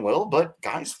certainly will, but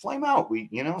guys flame out.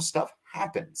 Stuff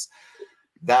happens.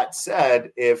 That said,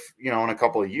 if, in a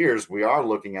couple of years, we are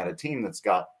looking at a team that's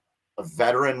got a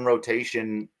veteran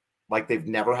rotation like they've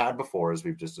never had before, as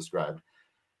we've just described,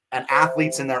 and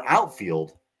athletes in their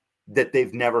outfield that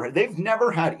they've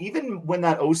never had, even when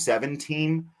that 07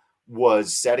 team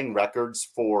was setting records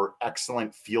for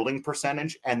excellent fielding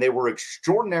percentage, and they were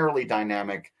extraordinarily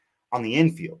dynamic on the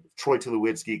infield. Troy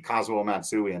Tulowitzki, Kazuo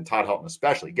Matsui, and Todd Helton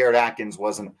especially. Garrett Atkins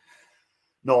wasn't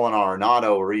Nolan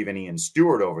Arenado or even Ian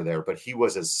Stewart over there, but he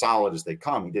was as solid as they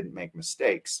come. He didn't make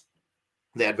mistakes.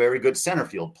 They had very good center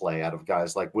field play out of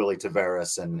guys like Willie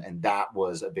Taveras, and that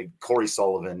was a big Corey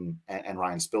Sullivan and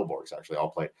Ryan Spilborghs actually all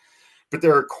played. But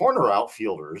their corner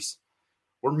outfielders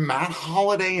were Matt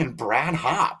Holliday and Brad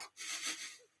Hopp.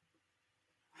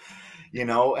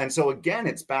 And so again,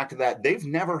 it's back to that. They've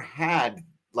never had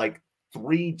like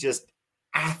 3 just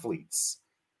athletes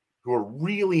who are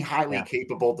really highly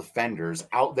capable defenders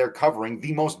out there covering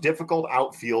the most difficult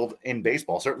outfield in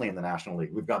baseball, certainly in the National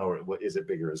League. We've gone over, is it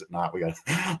big or is it not?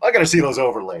 I got to see those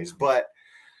overlays, but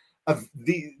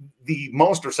the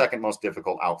most or second most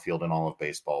difficult outfield in all of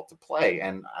baseball to play.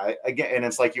 And and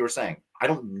it's like you were saying, I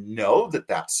don't know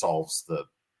that solves the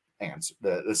answer,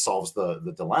 that solves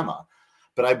the dilemma,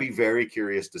 but I'd be very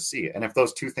curious to see it. And if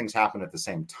those two things happen at the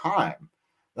same time,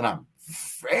 then I'm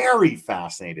very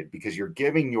fascinated, because you're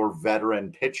giving your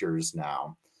veteran pitchers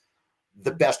now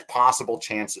the best possible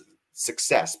chance of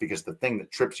success, because the thing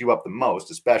that trips you up the most,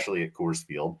 especially at Coors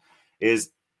Field,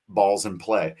 is balls in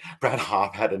play. Brad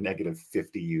Hopp had a -50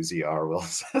 UZR. Will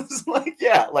says,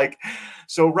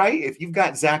 so right. If you've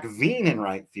got Zach Veen in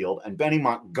right field and Benny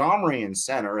Montgomery in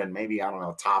center, and maybe, I don't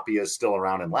know, Tapia is still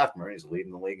around in left. He's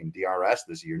leading the league in DRS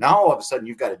this year. Now all of a sudden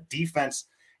you've got a defense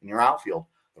in your outfield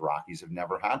the Rockies have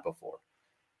never had before,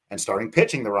 and starting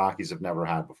pitching the Rockies have never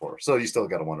had before. So you still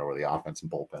got to wonder where the offense and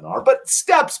bullpen are. But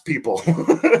steps, people.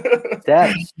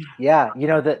 Steps. Yeah.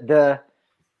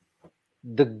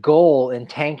 The goal in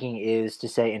tanking is to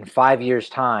say in 5 years'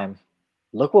 time,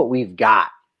 look what we've got.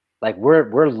 Like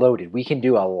we're loaded. We can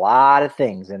do a lot of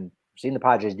things, and we're seeing the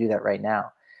Padres do that right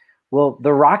now. Well,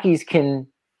 the Rockies can,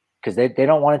 because they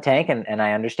don't want to tank, and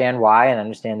I understand why, and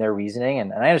understand their reasoning,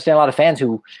 and I understand a lot of fans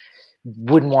who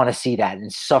wouldn't want to see that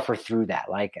and suffer through that.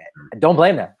 Like, don't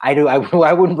blame them. I do. I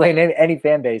wouldn't blame any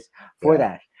fan base for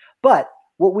that. But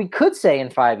what we could say in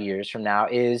 5 years from now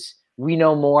is we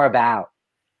know more about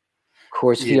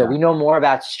Coors Field. We know more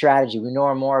about strategy. We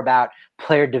know more about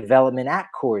player development at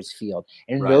Coors Field.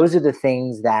 And those are the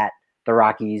things that the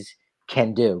Rockies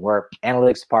can do, where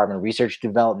analytics department, research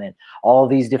development, all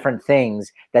these different things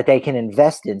that they can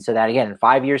invest in, so that, again, in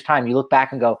 5 years' time, you look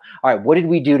back and go, all right, what did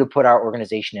we do to put our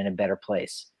organization in a better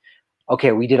place?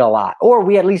 Okay, we did a lot. Or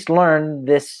we at least learned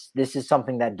this is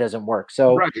something that doesn't work.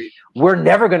 So we're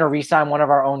never going to re-sign one of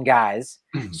our own guys.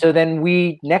 So then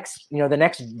the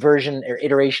next version or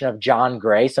iteration of John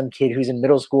Gray, some kid who's in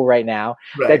middle school right now,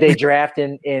 that they draft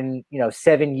in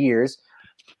 7 years,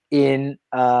 in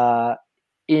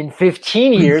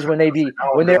 15 years when they're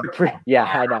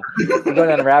I know. We're going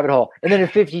down a rabbit hole. And then in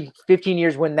 15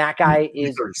 years when that guy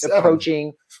is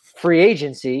approaching free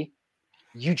agency,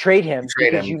 you trade him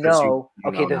because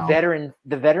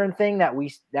the veteran thing that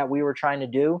we were trying to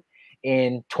do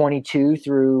in 22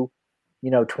 through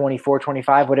 24,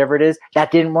 25, whatever it is,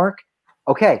 that didn't work.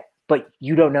 Okay, but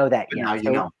you don't know that yet.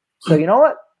 So you know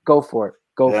what? Go for it.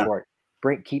 Go for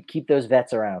it. Keep those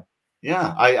vets around.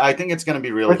 Yeah, I think it's going to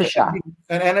be really worth a shot.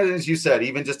 And as you said,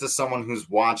 even just as someone who's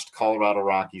watched Colorado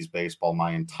Rockies baseball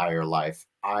my entire life,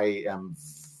 I am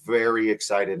very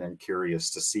excited and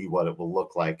curious to see what it will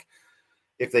look like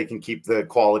if they can keep the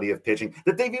quality of pitching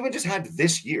that they've even just had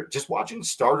this year. Just watching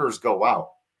starters go out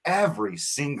every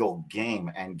single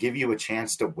game and give you a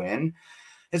chance to win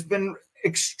has been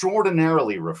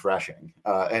extraordinarily refreshing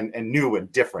and new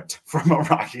and different from a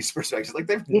Rockies perspective. Like,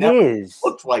 they've never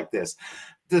looked like this.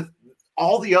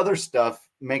 All the other stuff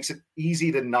makes it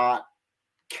easy to not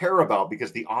care about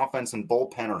because the offense and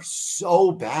bullpen are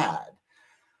so bad,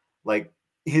 like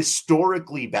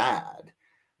historically bad,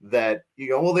 that you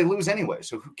go, well, they lose anyway,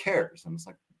 so who cares? And it's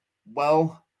like,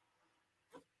 well,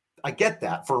 I get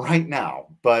that for right now,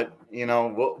 but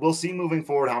we'll see moving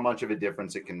forward how much of a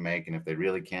difference it can make, and if they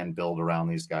really can build around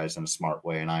these guys in a smart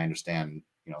way. And I understand,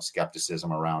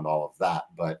 skepticism around all of that,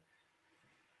 but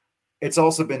it's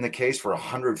also been the case for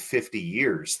 150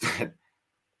 years that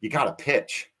you got to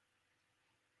pitch.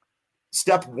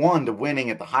 Step one to winning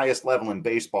at the highest level in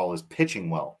baseball is pitching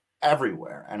well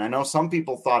everywhere. And I know some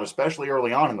people thought, especially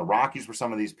early on, and the Rockies were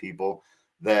some of these people,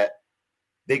 that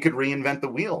they could reinvent the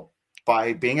wheel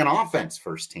by being an offense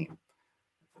first team.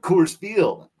 Coors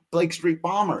Field, Blake Street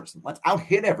Bombers, let's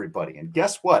out-hit everybody. And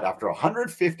guess what? After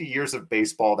 150 years of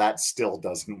baseball, that still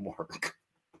doesn't work.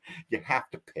 You have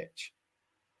to pitch.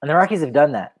 And the Rockies have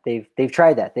done that. They've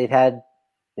tried that. They've had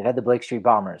the Blake Street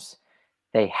Bombers.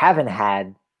 They haven't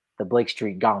had the Blake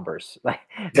Street Gombers. Like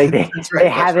they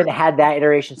haven't had that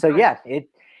iteration. So yeah, it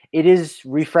is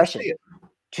refreshing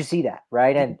to see that,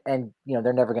 right? And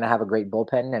they're never going to have a great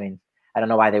bullpen. I mean, I don't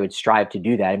know why they would strive to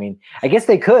do that. I mean, I guess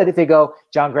they could if they go,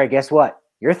 John Gray, guess what?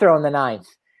 You're throwing the 9th.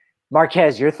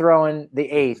 Marquez, you're throwing the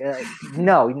 8th.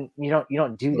 No, you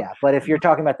don't do that. But if you're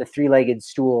talking about the three-legged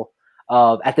stool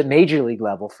at the major league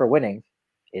level for winning,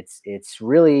 it's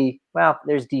really, well,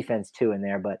 there's defense too in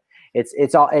there, but it's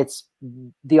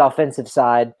the offensive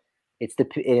side. It's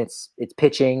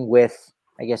pitching with,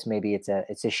 I guess maybe it's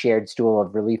a shared stool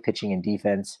of relief pitching and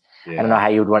defense. Yeah. I don't know how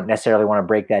you would necessarily want to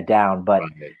break that down, but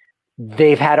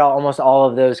they've had almost all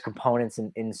of those components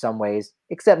in some ways,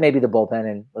 except maybe the bullpen.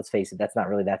 And let's face it, that's not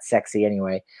really that sexy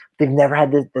anyway. They've never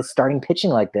had the starting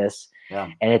pitching like this. Yeah.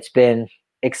 And it's been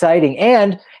exciting.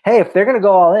 And hey, if they're going to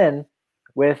go all in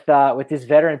with this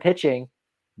veteran pitching,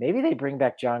 maybe they bring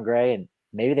back John Gray and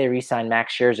maybe they re-sign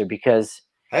Max Scherzer because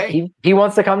he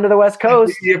wants to come to the West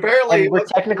Coast. Apparently, we're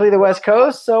technically the West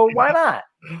Coast, so why not?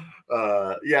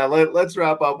 Let's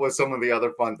wrap up with some of the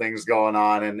other fun things going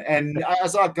on. And I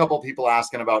saw a couple of people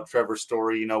asking about Trevor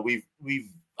Story. We've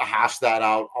hashed that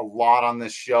out a lot on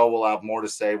this show. We'll have more to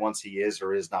say once he is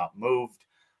or is not moved.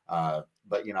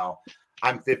 But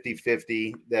I'm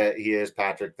 50-50 that he is.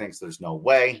 Patrick thinks there's no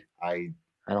way. I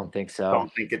don't think so. I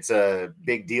don't think it's a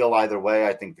big deal either way.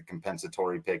 I think the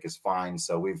compensatory pick is fine.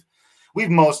 So we've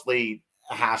mostly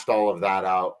hashed all of that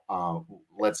out.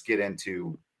 Let's get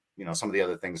into some of the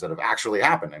other things that have actually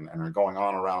happened and are going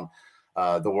on around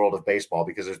the world of baseball,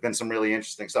 because there's been some really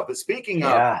interesting stuff. But speaking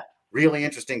of really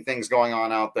interesting things going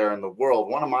on out there in the world,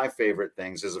 one of my favorite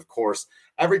things is, of course,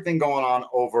 everything going on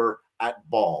over at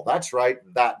Ball. That's right,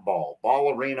 that Ball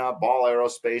Arena, Ball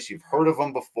Aerospace. You've heard of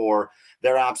them before.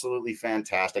 They're absolutely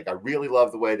fantastic. I really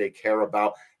love the way they care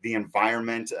about the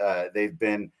environment. They've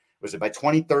been, by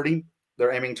 2030,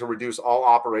 they're aiming to reduce all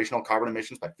operational carbon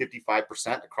emissions by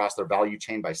 55% across their value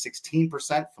chain by 16%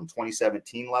 from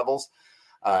 2017 levels.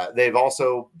 They've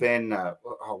also been,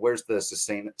 where's the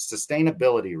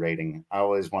sustainability rating? I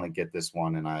always want to get this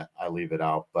one and I leave it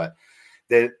out, but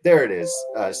there it is.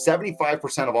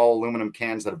 75% of all aluminum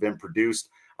cans that have been produced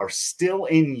are still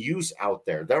in use out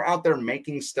there. They're out there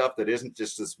making stuff that isn't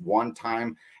just this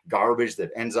one-time garbage that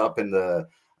ends up in the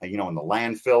in the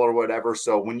landfill or whatever.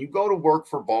 So when you go to work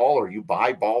for Ball or you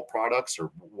buy Ball products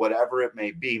or whatever it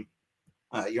may be,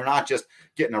 you're not just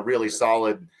getting a really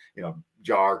solid,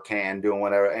 jar, can, doing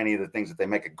whatever, any of the things that they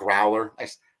make. A growler,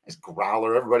 nice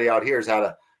growler. Everybody out here has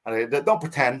had don't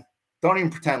pretend. Don't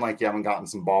even pretend like you haven't gotten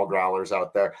some Ball growlers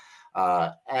out there. They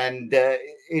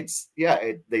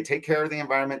take care of the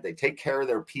environment. They take care of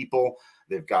their people.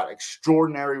 They've got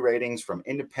extraordinary ratings from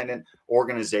independent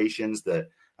organizations that,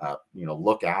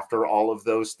 look after all of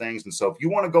those things. And so if you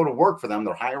want to go to work for them,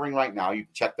 they're hiring right now. You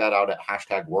can check that out at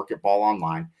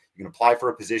 #WorkAtBallOnline. You can apply for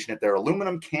a position at their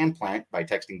aluminum can plant by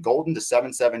texting Golden to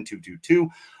 77222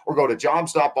 or go to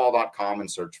jobs.ball.com and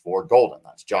search for Golden.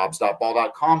 That's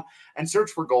jobs.ball.com and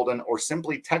search for Golden, or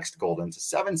simply text Golden to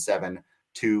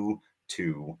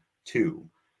 77222.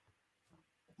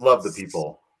 Love the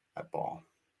people at Ball.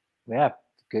 Yeah,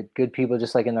 good people,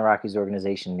 just like in the Rockies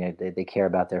organization. They care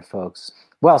about their folks.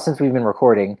 Well, since we've been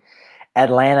recording,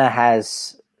 Atlanta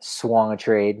has swung a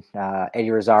trade.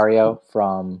 Eddie Rosario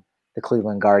from the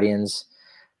Cleveland Guardians.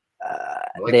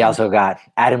 They also got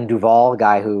Adam Duvall, a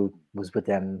guy who was with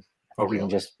them even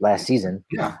just last season.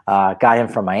 Yeah. Got him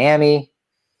from Miami.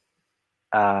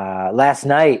 Last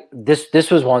night,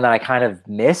 this was one that I kind of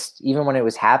missed, even when it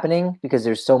was happening, because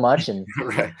there's so much, and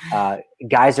right.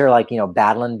 Guys are like,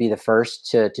 battling to be the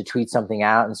first to tweet something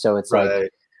out, and so it's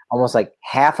like almost like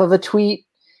half of a tweet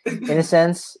in a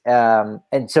sense.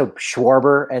 And so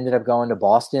Schwarber ended up going to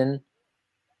Boston.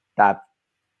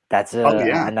 That's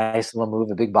a nice little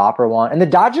move, a big bopper one. And the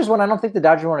Dodgers one, I don't think the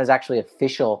Dodger one is actually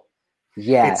official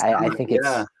yet. I think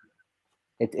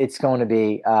it's going to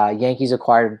be. Yankees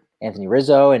acquired Anthony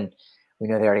Rizzo, and we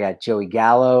know they already got Joey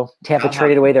Gallo. Tampa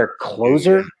traded away their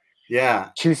closer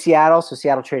to Seattle, so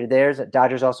Seattle traded theirs.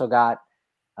 Dodgers also got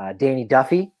Danny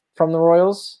Duffy from the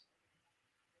Royals.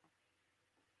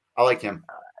 I like him.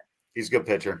 He's a good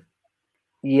pitcher.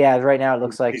 Yeah, right now it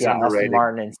looks like Austin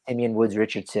Martin and Simeon Woods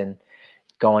Richardson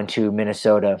going to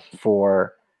Minnesota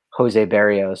for Jose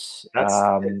Berrios.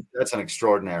 That's an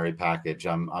extraordinary package.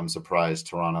 I'm surprised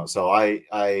Toronto. So I'd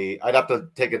have to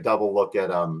take a double look at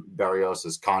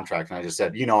Berrios's contract, and I just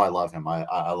said, I love him.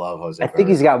 I love Jose. I think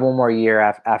he's got one more year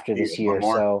after this year.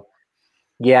 So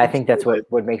I think that's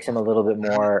what makes him a little bit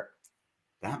more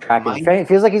attractive. It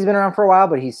feels like he's been around for a while,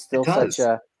 but he's still such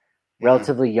a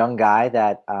relatively young guy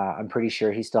that I'm pretty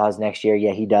sure he still has next year.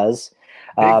 Yeah, he does.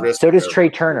 So does Trey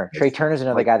Turner. Trey Turner's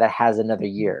another guy that has another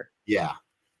year. Yeah.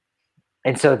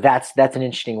 And so that's an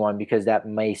interesting one, because that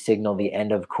may signal the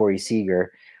end of Corey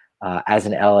Seager as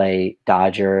an LA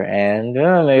Dodger. And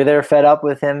maybe they're fed up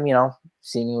with him,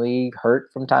 seemingly hurt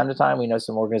from time to time. We know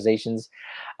some organizations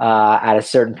at a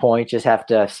certain point just have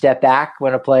to step back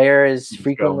when a player is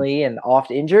frequently and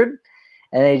oft injured.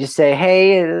 And they just say,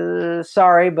 hey,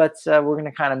 sorry, but we're going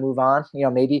to kind of move on.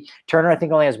 Maybe Turner, I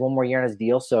think, only has one more year on his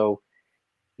deal. So,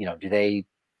 do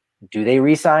they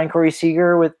re-sign Corey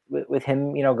Seager with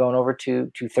him, going over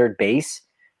to third base,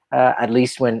 at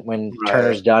least when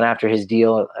Turner's done after his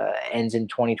deal ends in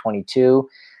 2022?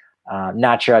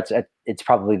 Not sure. It's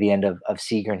probably the end of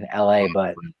Seager in LA,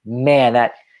 but man,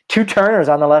 that two Turners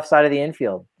on the left side of the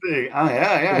infield.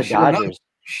 Yeah.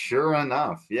 Sure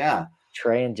enough. Yeah.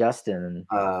 Trey and Justin.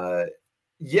 I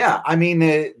mean,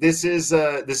 this has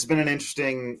been an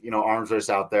interesting, arms race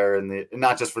out there, and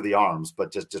not just for the arms, but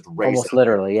just race. Almost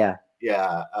literally, yeah.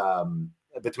 Yeah.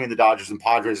 Between the Dodgers and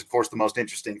Padres, of course, the most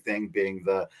interesting thing being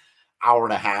the hour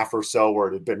and a half or so where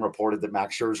it had been reported that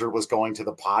Max Scherzer was going to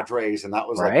the Padres, and that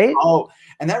was like,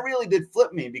 and that really did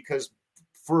flip me, because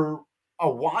for a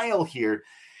while here.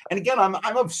 And again, I'm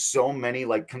of so many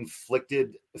like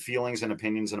conflicted feelings and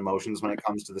opinions and emotions when it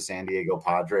comes to the San Diego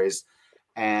Padres.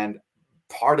 And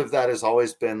part of that has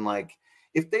always been like,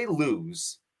 if they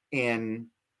lose in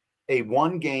a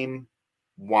 1-game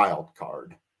wild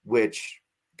card, which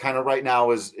kind of right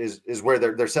now is where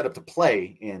they're set up to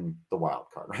play in the wild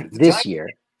card, right? This year.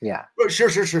 Yeah. Sure.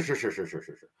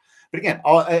 But again,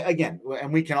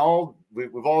 and we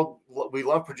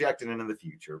love projecting into the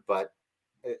future, but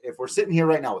if we're sitting here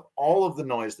right now with all of the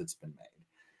noise that's been made,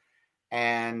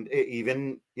 and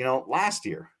even, last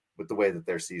year with the way that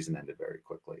their season ended very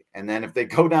quickly, and then if they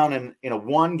go down in a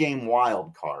 1-game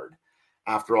wild card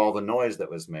after all the noise that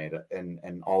was made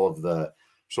and all of the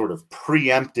sort of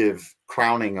preemptive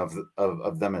crowning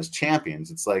of them as champions,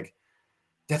 it's like,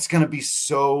 that's going to be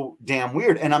so damn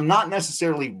weird. And I'm not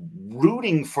necessarily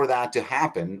rooting for that to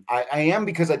happen. I am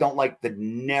because I don't like the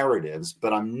narratives,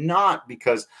 but I'm not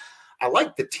because I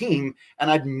like the team.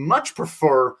 And I'd much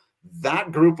prefer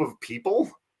that group of people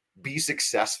be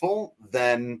successful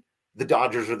than the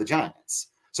Dodgers or the Giants.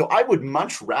 So I would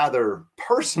much rather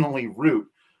personally root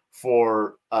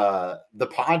for the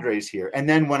Padres here. And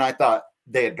then when I thought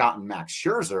they had gotten Max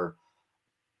Scherzer,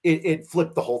 it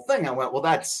flipped the whole thing. I went, well,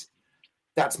 that's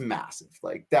massive.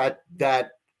 Like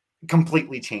that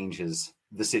completely changes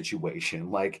the situation.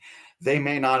 Like they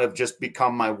may not have just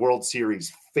become my World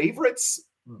Series favorites,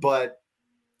 but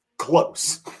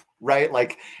close, right?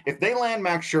 Like if they land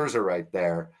Max Scherzer right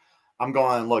there, I'm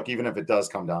going, look, even if it does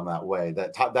come down that way,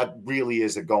 that really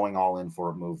is a going all in for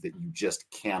a move that you just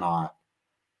cannot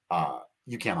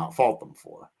fault them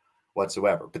for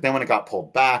whatsoever. But then when it got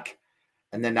pulled back,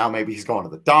 and then now maybe he's going to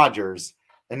the Dodgers,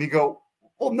 and you go,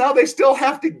 well, now they still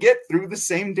have to get through the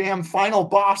same damn final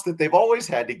boss that they've always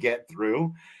had to get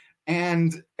through.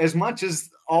 And as much as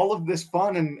all of this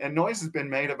fun and noise has been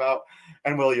made about,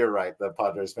 and Will, you're right, the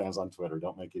Padres fans on Twitter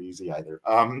don't make it easy either.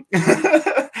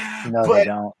 No, they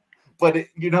don't. But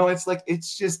it's like,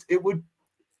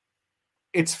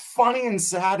 it's funny and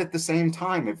sad at the same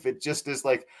time. If it just is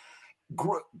like,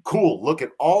 cool, look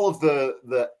at all of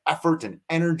the effort and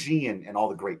energy and all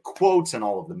the great quotes and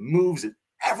all of the moves and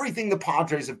everything the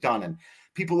Padres have done. And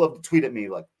people love to tweet at me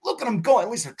like, look at them going,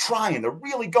 at least they're trying, they're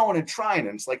really going and trying.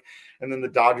 And it's like, and then the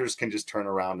Dodgers can just turn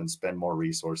around and spend more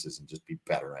resources and just be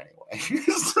better anyway.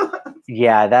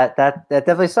 Yeah, that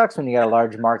definitely sucks when you got a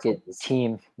large market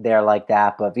team there like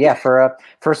that. But yeah, for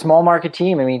a small market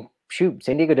team, I mean, shoot,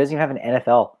 San Diego doesn't even have an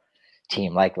NFL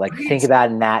team. Like right. Think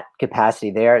about it in that capacity.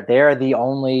 They're the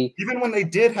only, even when they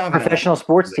did have professional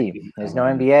sports team. There's no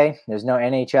NBA, there's no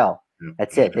NHL.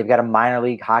 That's it. They've got a minor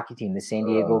league hockey team, the San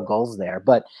Diego Gulls there.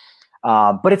 But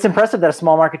it's impressive that a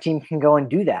small market team can go and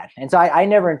do that. And so I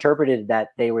never interpreted that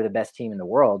they were the best team in the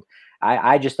world.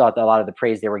 I just thought that a lot of the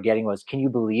praise they were getting was, can you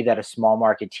believe that a small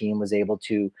market team was able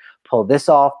to pull this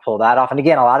off, pull that off? And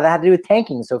again, a lot of that had to do with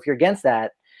tanking. So if you're against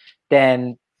that,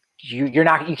 then you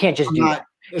can't just do that.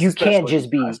 You can't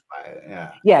just be,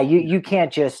 you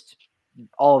can't just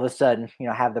all of a sudden,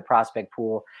 have the prospect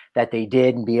pool that they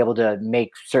did and be able to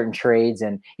make certain trades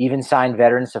and even sign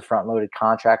veterans to front loaded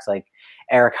contracts like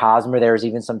Eric Hosmer. There was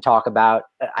even some talk about,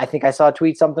 I think I saw a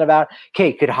tweet, something about,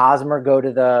 okay, could Hosmer go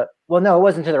to no, it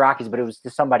wasn't to the Rockies, but it was to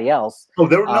somebody else. Oh,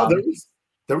 there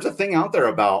was a thing out there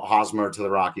about Hosmer to the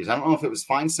Rockies. I don't know if it was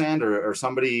Feinsand or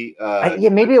somebody.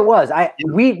 Maybe it was.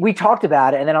 We talked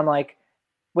about it, and then I'm like,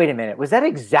 wait a minute, was that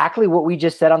exactly what we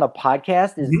just said on the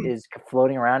podcast? Is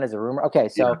floating around as a rumor? Okay,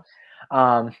 so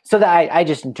so that I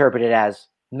just interpret it as,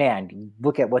 man,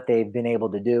 look at what they've been able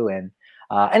to do, and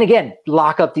again,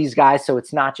 lock up these guys, so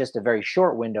it's not just a very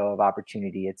short window of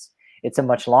opportunity. It's a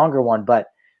much longer one. But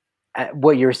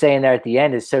what you were saying there at the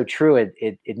end is so true.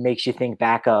 It makes you think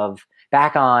back on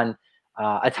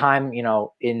a time,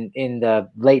 in the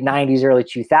late 90s, early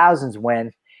 2000s,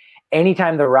 when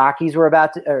anytime the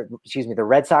the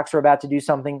Red Sox were about to do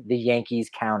something, the Yankees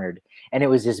countered. And it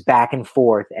was this back and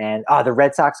forth. And the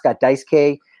Red Sox got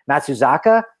Daisuke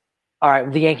Matsuzaka. All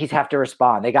right, the Yankees have to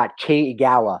respond. They got Kei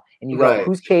Igawa. And you go,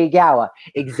 who's Kei Igawa?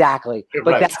 Exactly.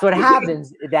 But that's what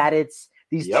happens, that it's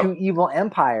these two evil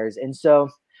empires. And so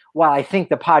while I think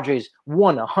the Padres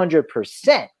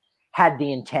 100% had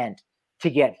the intent to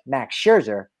get Max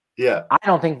Scherzer, I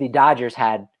don't think the Dodgers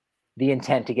had the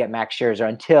intent to get Max Scherzer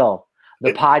until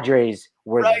the Padres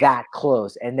were that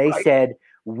close. And they said,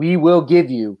 we will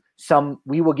give you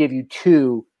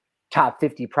two top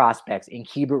 50 prospects in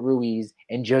Keibert Ruiz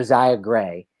and Josiah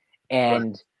Gray.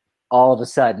 And all of a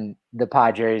sudden the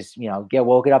Padres, get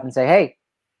woken up and say, hey,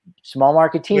 small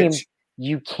market team,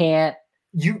 you can't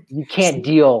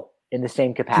deal in the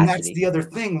same capacity. And that's the other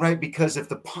thing, right? Because if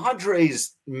the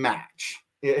Padres match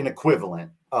an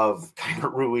equivalent of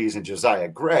Keibert Ruiz and Josiah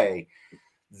Gray,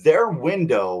 their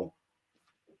window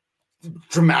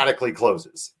dramatically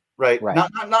closes, right?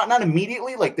 Not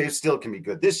immediately, like they still can be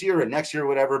good this year and next year,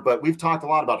 whatever. But we've talked a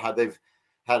lot about how they've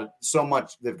had so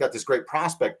much, they've got this great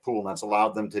prospect pool, and that's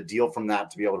allowed them to deal from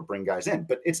that to be able to bring guys in.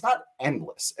 But it's not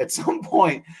endless. At some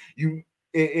point,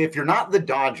 if you're not the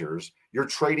Dodgers, you're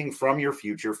trading from your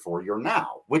future for your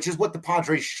now, which is what the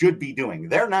Padres should be doing.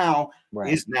 Their now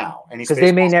is now. And because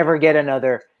they may never get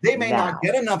another. They may not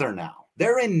get another now.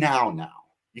 They're in now.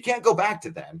 You can't go back to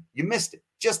them. You missed it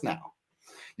just now.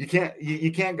 You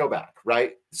can't go back,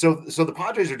 right? So the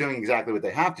Padres are doing exactly what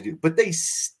they have to do, but they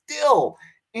still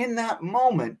in that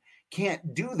moment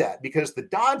can't do that because the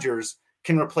Dodgers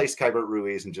can replace Keibert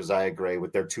Ruiz and Josiah Gray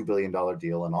with their $2 billion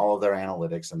deal and all of their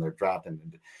analytics and their draft. And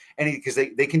because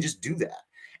they can just do that.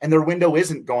 And their window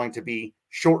isn't going to be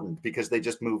shortened because they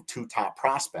just moved 2 top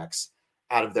prospects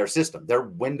out of their system. Their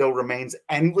window remains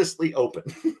endlessly open.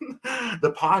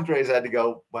 The Padres had to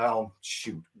go, well,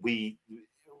 shoot,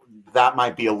 that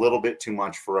might be a little bit too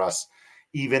much for us.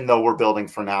 Even though we're building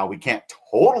for now, we can't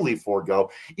totally forego,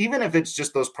 even if it's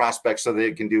just those prospects so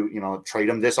they can do, trade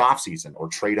them this offseason or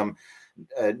trade them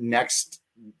next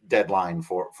deadline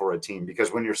for a team.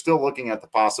 Because when you're still looking at the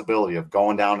possibility of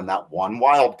going down in that one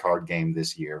wild card game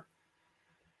this year,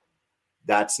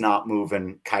 that's not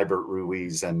moving Keibert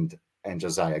Ruiz and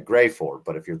Josiah Gray forward.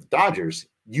 But if you're the Dodgers,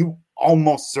 you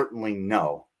almost certainly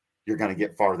know you're going to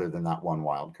get farther than that one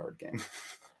wild card game.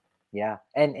 Yeah.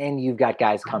 And you've got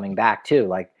guys coming back too,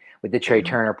 like with the Trey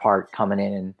Turner part coming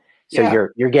in. And so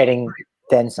you're getting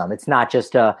then some. It's not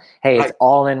just hey, it's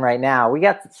all in right now. We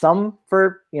got some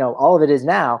for, all of it is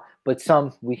now, but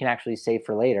some we can actually save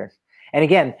for later. And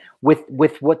again, with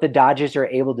what the Dodgers are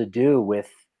able to do with,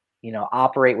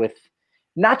 operate with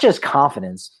not just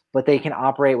confidence, but they can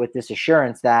operate with this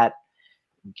assurance that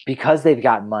because they've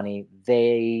got money,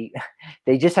 they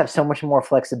just have so much more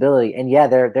flexibility. And yeah,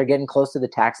 they're getting close to the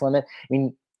tax limit. I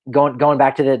mean, going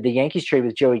back to the Yankees trade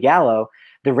with Joey Gallo,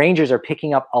 the Rangers are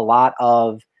picking up a lot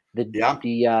of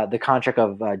the contract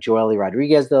of Joely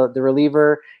Rodriguez, the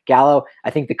reliever. Gallo, I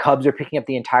think the Cubs are picking up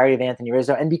the entirety of Anthony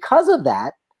Rizzo. And because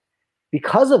the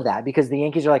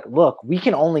Yankees are like, look, we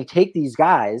can only take these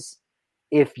guys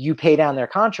if you pay down their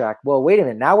contract. Well, wait a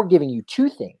minute. Now we're giving you 2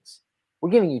 things. We're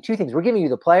giving you 2 things. We're giving you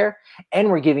the player, and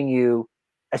we're giving you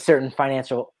a certain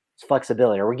financial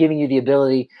flexibility, or we're giving you the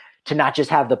ability to not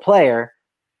just have the player,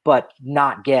 but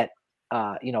not get,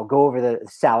 go over the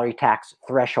salary tax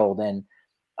threshold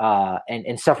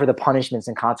and suffer the punishments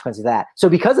and consequences of that. So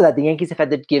because of that, the Yankees have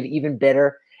had to give even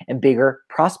better and bigger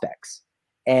prospects,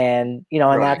 and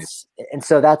that's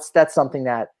something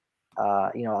that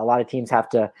a lot of teams have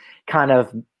to kind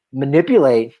of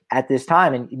manipulate at this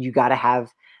time, and you got to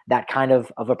have that kind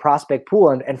of a prospect pool.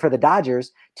 And for the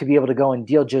Dodgers to be able to go and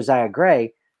deal Josiah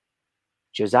Gray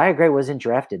wasn't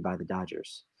drafted by the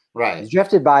Dodgers. Right. He was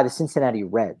drafted by the Cincinnati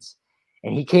Reds.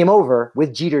 And he came over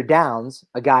with Jeter Downs,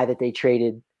 a guy that they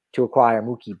traded to acquire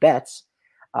Mookie Betts.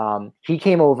 He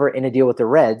came over in a deal with the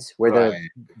Reds where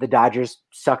the Dodgers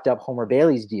sucked up Homer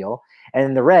Bailey's deal.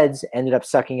 And the Reds ended up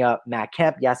sucking up Matt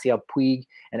Kemp, Yasiel Puig,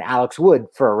 and Alex Wood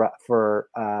for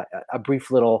a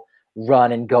brief little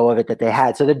run and go of it that they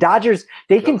had. So the Dodgers,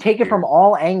 they can take it from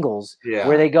all angles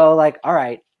where they go like, all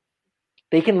right,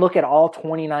 they can look at all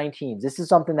 29 teams. This is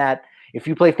something that if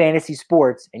you play fantasy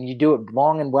sports and you do it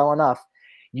long and well enough,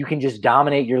 you can just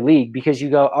dominate your league because you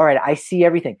go, all right, I see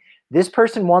everything. This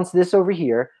person wants this over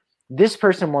here. This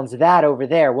person wants that over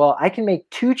there. Well, I can make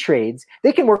 2 trades.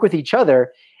 They can work with each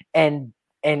other and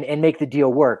make the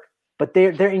deal work, but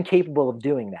they're incapable of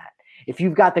doing that. If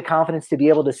you've got the confidence to be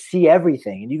able to see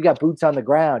everything and you've got boots on the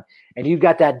ground and you've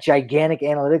got that gigantic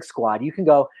analytics squad, you can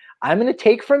go, I'm going to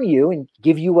take from you and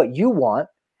give you what you want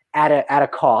at a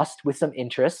cost with some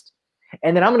interest.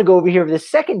 And then I'm going to go over here with this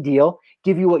second deal,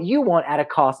 give you what you want at a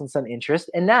cost and some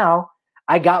interest. And now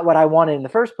I got what I wanted in the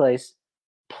first place,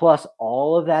 plus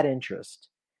all of that interest.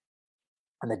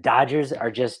 And the Dodgers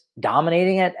are just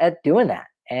dominating at doing that.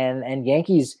 And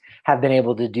Yankees have been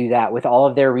able to do that with all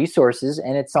of their resources.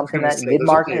 And it's something that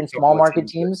mid-market and small market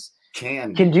teams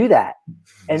can do that.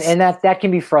 And that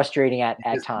can be frustrating at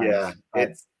times. Yeah,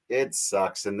 it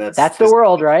sucks. And that's the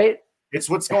world, right? It's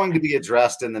what's going to be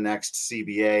addressed in the next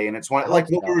CBA. And it's what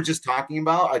we were just talking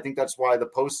about. I think that's why the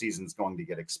postseason is going to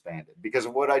get expanded because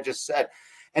of what I just said.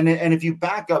 And if you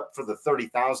back up for the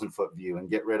 30,000 foot view and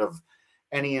get rid of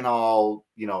any and all,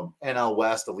 NL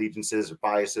West allegiances or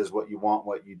biases, what you want,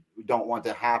 what you don't want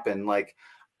to happen. Like,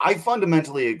 I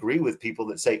fundamentally agree with people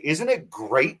that say, isn't it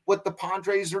great what the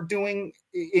Padres are doing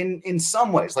in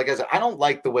some ways? Like I said, I don't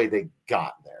like the way they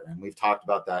got there. And we've talked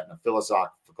about that in a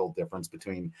philosophical difference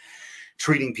between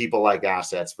treating people like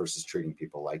assets versus treating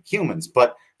people like humans.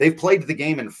 But they've played the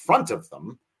game in front of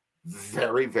them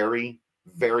very, very,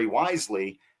 very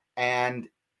wisely. And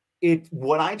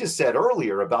what I just said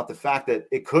earlier about the fact that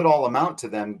it could all amount to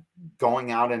them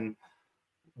going out in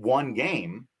one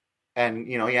game and,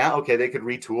 they could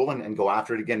retool and go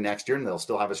after it again next year and they'll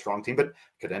still have a strong team, but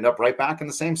could end up right back in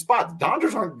the same spot. The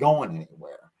Dodgers aren't going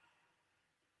anywhere.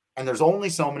 And there's only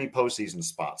so many postseason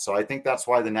spots. So I think that's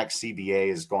why the next CBA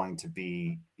is going to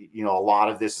be, a lot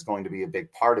of this is going to be a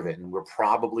big part of it. And we're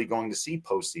probably going to see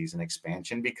postseason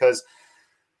expansion because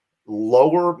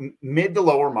mid to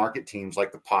lower market teams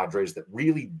like the Padres that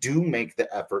really do make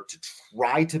the effort to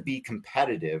try to be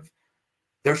competitive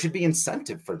there should be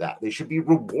incentive for that. They should be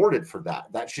rewarded for that.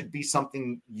 That should be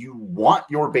something you want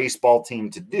your baseball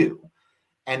team to do.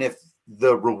 And if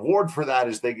the reward for that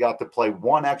is they got to play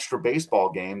one extra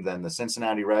baseball game than the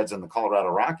Cincinnati Reds and the Colorado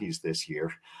Rockies this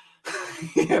year,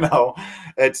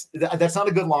 that's not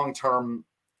a good long-term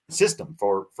system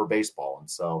for baseball. And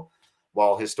so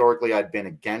while historically I'd been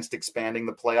against expanding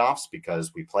the playoffs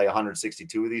because we play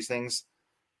 162 of these things,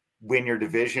 win your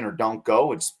division or don't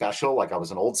go, it's special. Like I was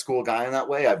an old school guy in that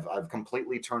way. I've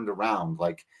completely turned around.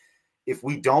 Like if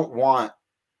we don't want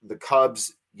the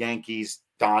Cubs, Yankees,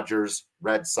 Dodgers,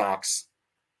 Red Sox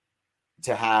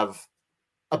to have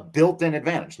a built-in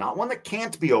advantage, not one that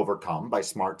can't be overcome by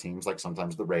smart teams like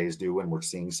sometimes the Rays do and we're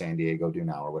seeing San Diego do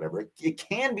now or whatever. It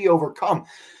can be overcome.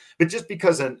 But just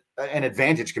because an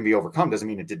advantage can be overcome doesn't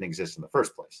mean it didn't exist in the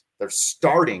first place. They're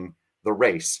starting the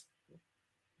race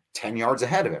 10 yards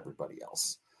ahead of everybody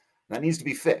else. That needs to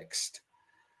be fixed.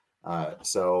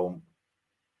 So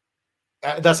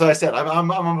that's what I said.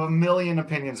 I'm a million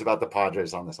opinions about the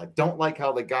Padres on this. I don't like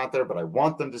how they got there, but I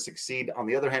want them to succeed. On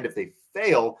the other hand, if they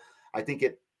fail, I think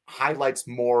it highlights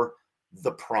more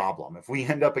the problem. If we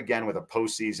end up again with a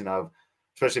postseason of,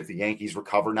 especially if the Yankees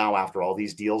recover now after all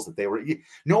these deals that they were,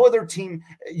 no other team,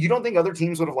 you don't think other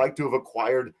teams would have liked to have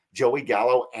acquired Joey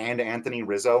Gallo and Anthony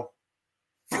Rizzo?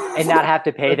 And not have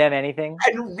to pay them anything?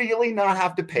 And really not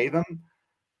have to pay them?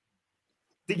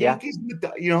 The Yankees,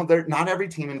 they're not every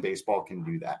team in baseball can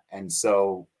do that. And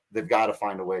so they've got to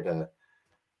find a way to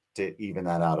even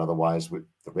that out. Otherwise, the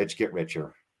rich get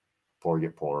richer, poor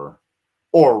get poorer,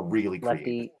 or really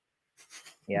creative.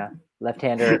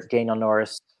 Left-hander Daniel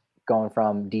Norris going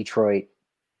from Detroit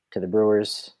to the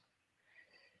Brewers.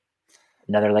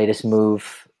 Another latest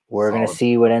move. We're going to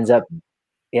see what ends up.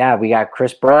 Yeah, we got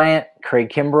Chris Bryant, Craig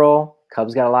Kimbrell.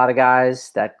 Cubs got a lot of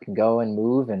guys that can go and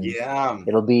move, and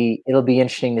it'll be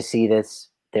interesting to see this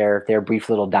their brief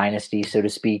little dynasty, so to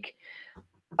speak.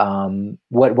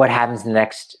 What happens in the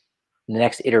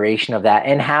next iteration of that,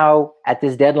 and how at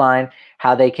this deadline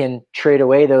how they can trade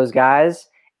away those guys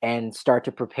and start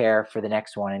to prepare for the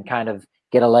next one and kind of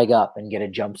get a leg up and get a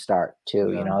jump start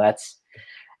too. Yeah.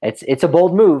 It's a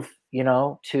bold move,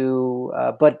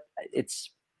 but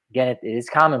it's. Again, it is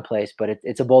commonplace, but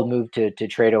it's a bold move to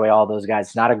trade away all those guys.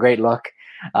 It's not a great look.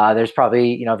 There's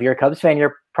probably, if you're a Cubs fan,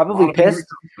 you're probably pissed.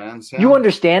 Fans, yeah. You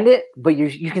understand it, but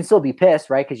you can still be pissed,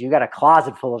 right? Because you got a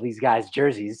closet full of these guys'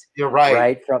 jerseys. You're right.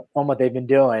 Right, from what they've been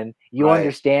doing. You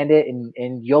understand it,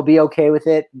 and you'll be okay with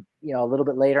it, a little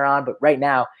bit later on. But right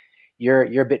now, you're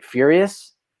a bit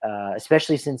furious,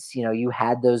 especially since, you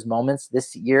had those moments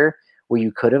this year where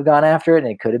you could have gone after it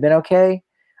and it could have been okay.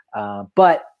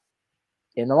 But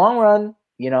in the long run,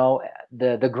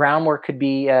 the groundwork could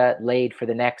be laid for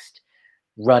the next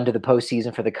run to the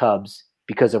postseason for the Cubs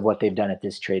because of what they've done at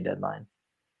this trade deadline.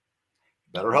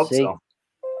 Better hope so.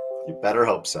 You better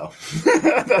hope so.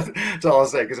 That's all I'll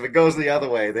say. Because if it goes the other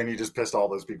way, then you just pissed all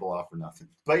those people off for nothing.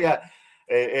 But yeah,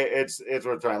 it's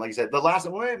worth trying. Like you said, the last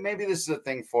one, maybe this is a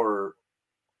thing for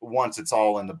once it's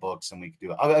all in the books and we can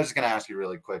do it. I was just going to ask you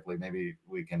really quickly. Maybe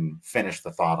we can finish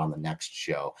the thought on the next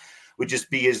show. Would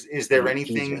just be, is there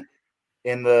anything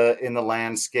in the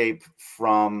landscape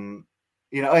from,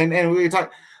 and we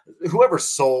talk, whoever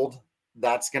sold,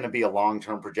 that's going to be a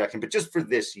long-term projection, but just for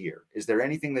this year, is there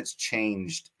anything that's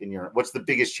changed what's the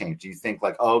biggest change? Do you think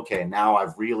like, okay, now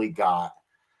I've really got,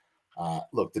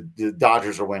 look, the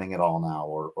Dodgers are winning it all now,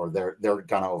 or they're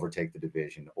going to overtake the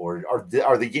division, or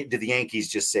did the Yankees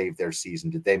just save their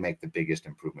season? Did they make the biggest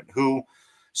improvement? Who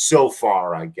so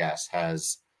far, I guess,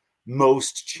 has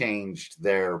most changed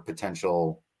their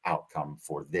potential outcome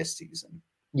for this season?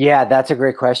 Yeah, that's a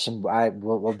great question.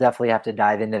 We'll definitely have to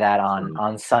dive into that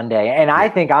on Sunday. And I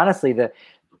think honestly,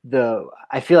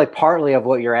 I feel like partly of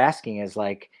what you're asking is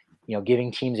like,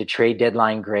 giving teams a trade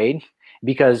deadline grade,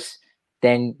 because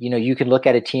then, you can look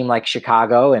at a team like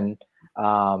Chicago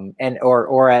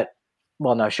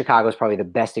Chicago is probably the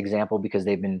best example because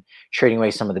they've been trading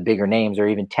away some of the bigger names, or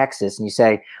even Texas. And you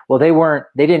say, well,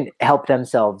 they didn't help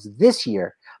themselves this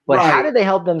year, but how did they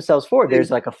help themselves forward?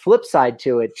 There's like a flip side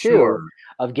to it too,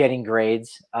 of getting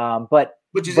grades.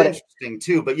 Which is interesting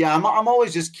too. But yeah, I'm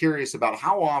always just curious about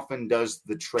how often does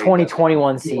the trade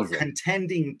 2021 season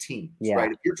contending teams,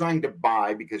 right? If you're trying to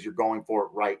buy because you're going for it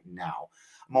right now,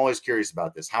 I'm always curious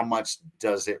about this. How much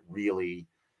does it really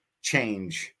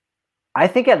change? I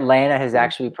think Atlanta has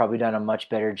actually probably done a much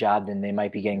better job than they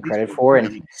might be getting credit for.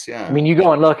 And I mean, you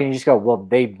go and look and you just go, well,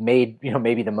 they've made,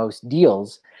 maybe the most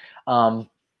deals.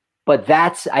 But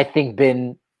that's, I think,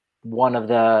 been one of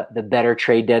the better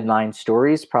trade deadline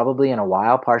stories probably in a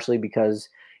while, partially because,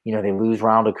 they lose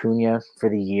Ronald Acuna for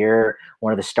the year,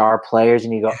 one of the star players,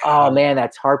 and you go, oh man,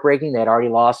 that's heartbreaking. They had already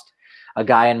lost a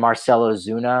guy in Marcelo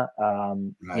Zuna.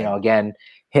 Right. Again,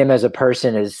 him as a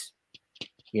person is,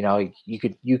 you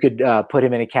could put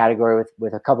him in a category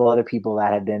with a couple other people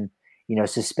that have been,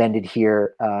 suspended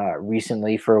here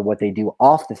recently for what they do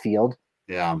off the field.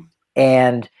 Yeah.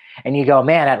 And you go,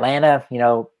 man, Atlanta,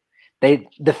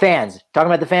 the fans, talking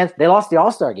about the fans, they lost the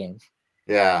All-Star game.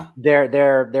 Yeah.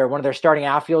 They're one of their starting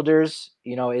outfielders,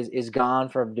 is gone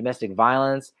from domestic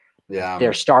violence. Yeah.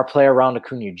 Their star player, Ronald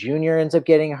Acuna Jr., ends up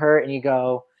getting hurt, and you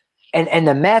go, and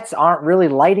the Mets aren't really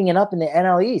lighting it up in the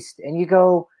NL East, and you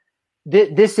go,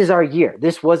 this is our year.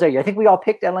 This was our year. I think we all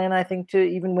picked Atlanta, I think, to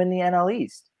even win the NL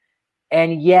East,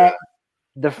 and yet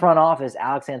the front office,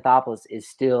 Alex Anthopoulos, is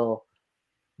still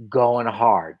going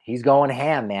hard. He's going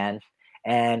ham, man,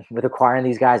 and with acquiring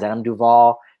these guys, Adam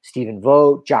Duvall, Stephen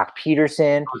Vogt, Jock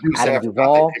Peterson, Adam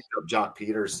Duvall, they picked up Jock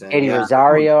Peterson, Eddie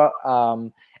Rosario.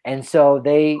 And so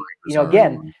they,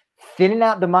 again, thinning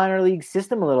out the minor league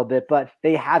system a little bit, but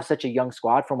they have such a young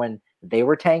squad from when they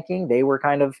were tanking. They were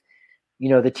kind of,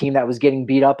 the team that was getting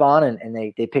beat up on, and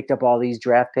they picked up all these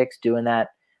draft picks, doing that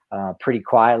pretty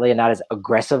quietly and not as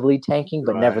aggressively tanking,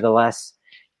 but nevertheless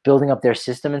building up their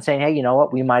system and saying, hey, you know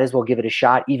what, we might as well give it a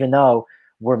shot, even though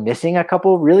we're missing a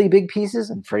couple really big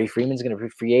pieces, and Freddie Freeman's going to be a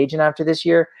free agent after this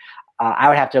year. I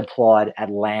would have to applaud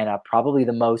Atlanta probably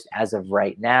the most as of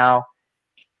right now.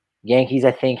 Yankees,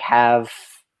 I think, have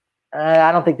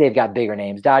I don't think they've got bigger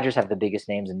names. Dodgers have the biggest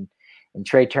names in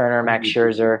Trey Turner, Max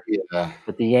Scherzer. Yeah.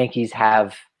 But the Yankees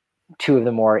have two of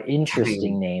the more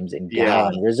interesting names in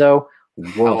Gallen and Rizzo.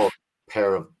 A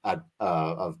pair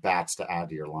of bats to add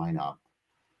to your lineup.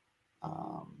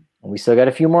 We still got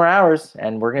a few more hours,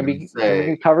 and we're going to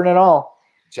be covering it all.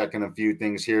 Checking a few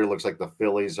things here. Looks like the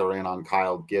Phillies are in on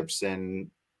Kyle Gibson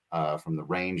from the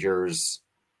Rangers.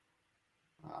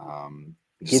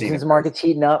 Gibson's market's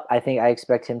heating up. I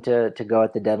expect him to go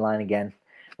at the deadline again.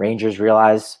 Rangers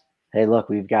realize, hey, look,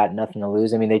 we've got nothing to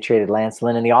lose. I mean, they traded Lance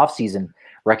Lynn in the offseason,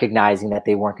 recognizing that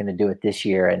they weren't going to do it this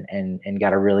year, and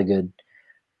got a really good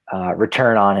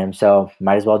return on him. So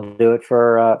might as well do it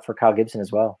for Kyle Gibson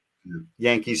as well.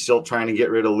 Yankees still trying to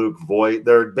get rid of Luke Voit.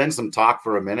 There had been some talk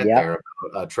for a minute there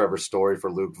about Trevor Story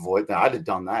for Luke Voit. Now, I'd have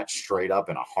done that straight up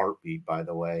in a heartbeat, by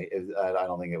the way. I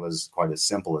don't think it was quite as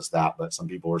simple as that, but some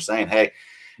people were saying, hey,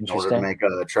 in order to make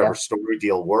a Trevor Story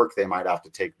deal work, they might have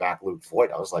to take back Luke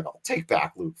Voit. I was like, I'll take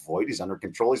back Luke Voit. He's under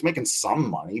control. He's making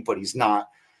some money, but he's not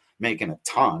making a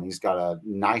ton. He's got a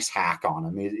nice hack on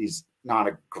him. He's not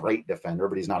a great defender,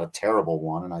 but he's not a terrible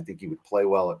one. And I think he would play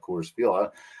well at Coors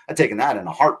Field. I'd taken that in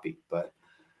a heartbeat. But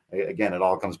again, it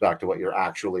all comes back to what you're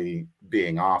actually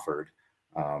being offered.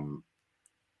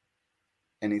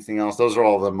 Anything else? Those are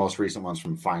all the most recent ones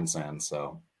from Feinsand.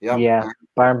 So, yeah.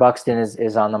 Byron Buxton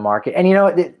is on the market. And,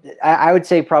 I would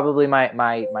say probably my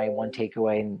one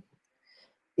takeaway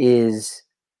is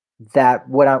that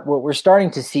what we're starting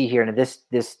to see here, and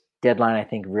this deadline, I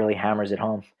think, really hammers it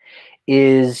home,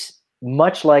 is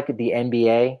much like the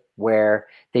NBA, where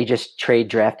they just trade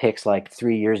draft picks like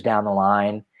 3 years down the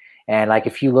line. And like,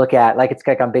 if you look at, like, it's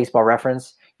like on Baseball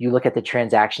Reference, you look at the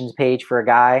transactions page for a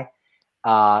guy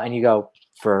and you go,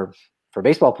 for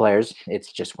baseball players,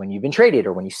 it's just when you've been traded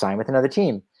or when you sign with another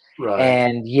team. Right.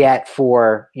 And yet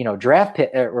for, draft pick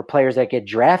or players that get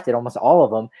drafted, almost all of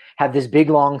them have this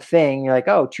big, long thing. You're like,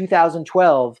 oh,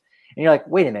 2012. And you're like,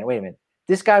 wait a minute.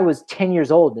 This guy was 10 years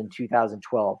old in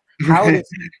 2012.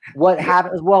 What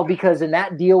happened? Well, because in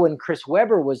that deal when Chris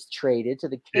Webber was traded to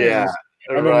the Kings,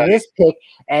 and then this pick,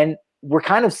 and we're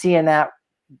kind of seeing that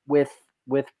with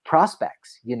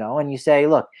prospects, and you say,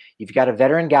 look, you've got a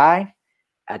veteran guy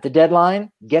at the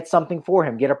deadline, get something for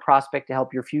him, get a prospect to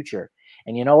help your future.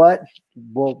 And you know what?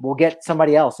 We'll get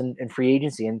somebody else in free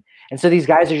agency. And so these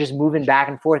guys are just moving back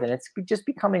and forth, and it's just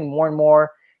becoming more and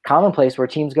more commonplace where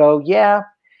teams go,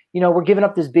 we're giving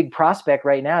up this big prospect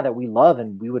right now that we love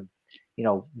and we would,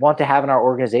 want to have in our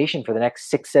organization for the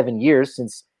next 6-7 years,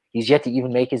 since he's yet to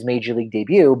even make his major league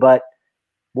debut, but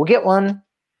we'll get one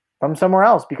from somewhere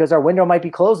else because our window might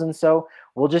be closing. So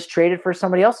we'll just trade it for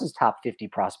somebody else's top 50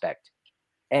 prospect.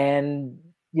 And,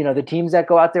 the teams that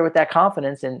go out there with that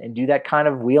confidence and do that kind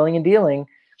of wheeling and dealing,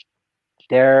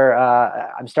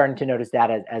 I'm starting to notice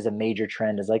that as a major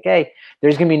trend, is like, hey,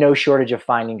 there's going to be no shortage of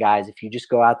finding guys. If you just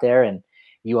go out there and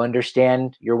you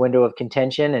understand your window of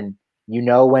contention and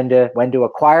when to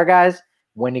acquire guys,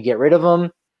 when to get rid of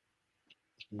them,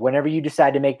 whenever you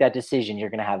decide to make that decision, you're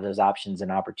going to have those options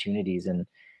and opportunities. And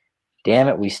damn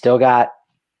it, we still got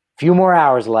a few more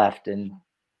hours left. And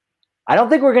I don't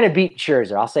think we're going to beat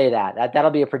Scherzer. I'll say that.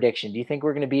 That'll be a prediction. Do you think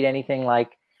we're going to beat anything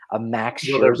like a Max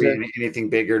Will there Scherzer. be anything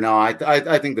bigger? No, I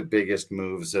think the biggest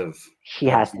moves He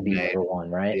has to be number one,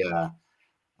 right? Yeah.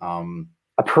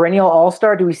 A perennial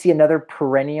all-star? Do we see another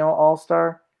perennial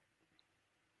all-star?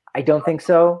 I don't think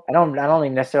so. I don't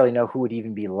even necessarily know who would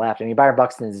even be left. I mean, Byron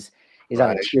Buxton is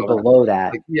on a tier below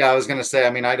that. Yeah, I was going to say, I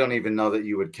mean, I don't even know that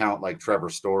you would count like Trevor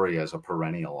Story as a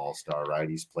perennial all-star, right?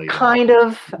 He's played kind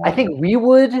of. I think we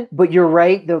would, but you're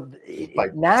right.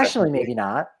 Nationally, maybe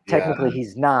not. Technically,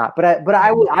 he's not. But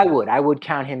I would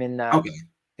count him in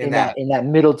that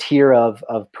middle tier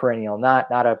of perennial, not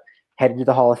a headed to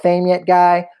the Hall of Fame yet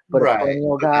guy, but a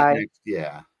perennial guy.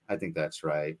 Yeah, I think that's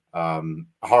right.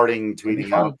 Harding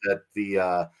tweeting out that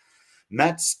the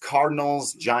Mets,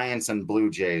 Cardinals, Giants, and Blue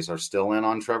Jays are still in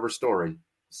on Trevor Story.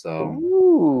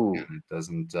 So it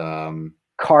doesn't.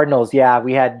 Cardinals, yeah,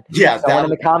 we had someone in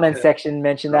the comment section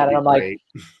mention that, and I'm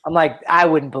like, I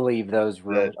wouldn't believe those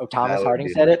rumors. Thomas Harding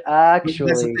said it.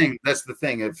 Actually, that's the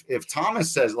thing. If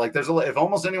Thomas says, like, if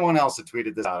almost anyone else had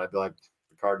tweeted this out, I'd be like,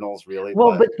 the Cardinals, really?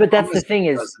 Well, but that's the thing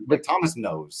is, Thomas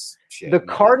knows shit. The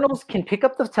Cardinals can pick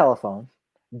up the telephone,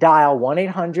 dial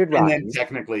 1-800 Rockies, and then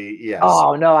technically, yes.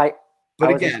 Oh no, I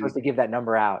wasn't supposed to give that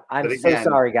number out. I'm so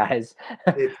sorry, guys.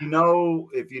 if you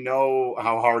know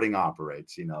how Harding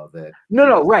operates, you know that.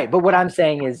 No, right. But what I'm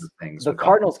saying is the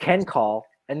Cardinals can call,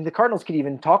 and the Cardinals could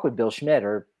even talk with Bill Schmidt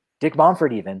or Dick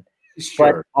Monfort even.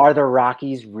 Sure. But are the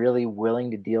Rockies really willing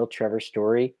to deal Trevor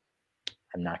Story?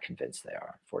 I'm not convinced they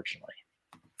are, unfortunately.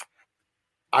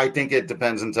 I think it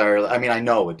depends entirely. I mean, I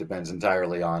know it depends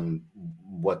entirely on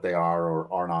what they are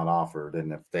or are not offered,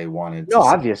 and if they wanted to,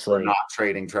 obviously not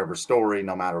trading Trevor Story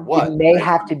no matter what. It may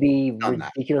have to be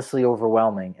ridiculously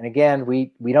overwhelming, and again,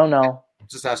 we don't know. It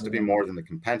just has to be more than the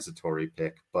compensatory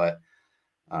pick, but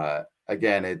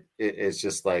again, it's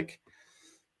just like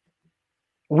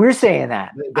we're saying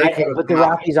that, but the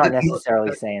Rockies aren't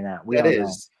necessarily saying that.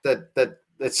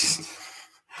 That's just.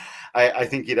 I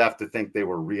think you'd have to think they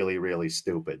were really, really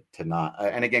stupid to not.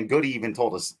 And again, Goody even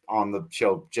told us on the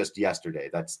show just yesterday.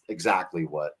 That's exactly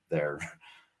what the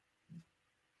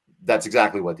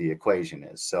equation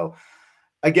is. So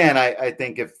again, I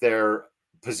think if their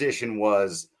position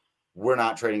was, we're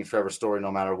not trading Trevor Story no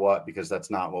matter what, because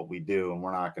that's not what we do, and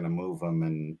we're not going to move him,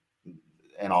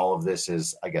 and all of this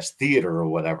is, I guess, theater or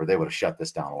whatever, they would have shut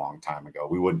this down a long time ago.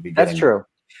 We wouldn't be getting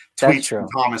tweets from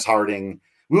Thomas Harding.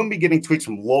 We wouldn't be getting tweets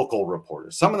from local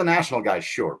reporters. Some of the national guys,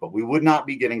 sure, but we would not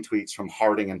be getting tweets from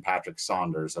Harding and Patrick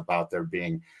Saunders about there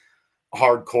being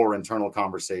hardcore internal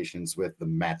conversations with the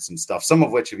Mets and stuff, some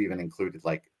of which have even included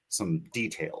like some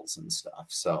details and stuff.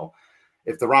 So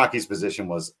if the Rockies' position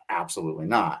was absolutely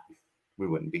not, we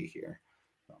wouldn't be here.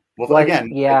 Well,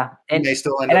 again, and they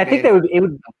still end up I think it would,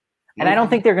 and I don't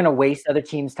think they're going to waste other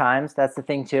teams' times. That's the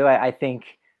thing too. I think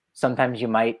sometimes you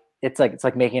might. It's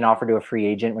like making an offer to a free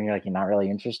agent when you're not really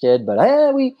interested, but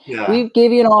we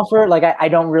gave you an offer. Like I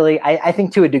don't really. I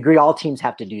think to a degree, all teams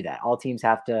have to do that. All teams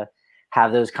have to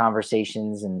have those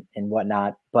conversations and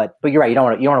whatnot. But you're right. You don't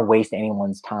want to waste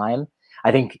anyone's time.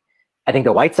 I think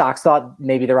the White Sox thought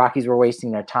maybe the Rockies were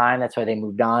wasting their time. That's why they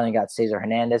moved on and got Cesar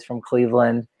Hernandez from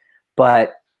Cleveland.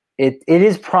 But it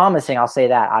is promising. I'll say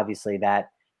that obviously that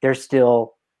there's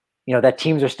still, that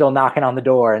teams are still knocking on the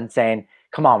door and saying,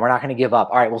 come on, we're not going to give up.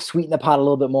 All right, we'll sweeten the pot a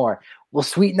little bit more.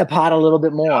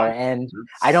 And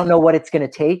I don't know what it's going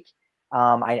to take.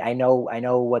 I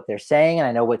know what they're saying, and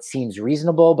I know what seems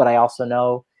reasonable, but I also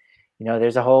know,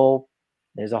 there's a whole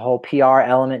PR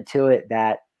element to it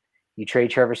that you trade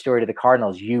Trevor Story to the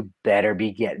Cardinals, you better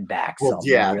be getting back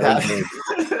something.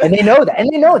 And they know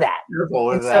that.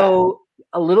 So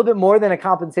a little bit more than a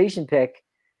compensation pick.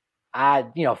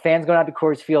 Fans going out to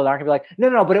Coors Field aren't gonna be like,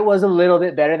 no, but it was a little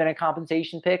bit better than a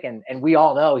compensation pick. And we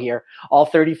all know here, all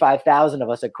 35,000 of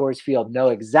us at Coors Field know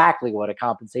exactly what a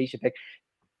compensation pick.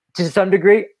 To some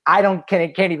degree,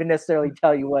 can't even necessarily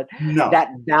tell you what that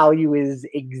value is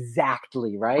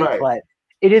exactly, right? But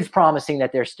it is promising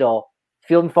that they're still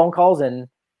fielding phone calls and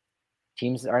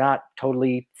teams are not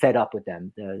totally fed up with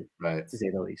them, to say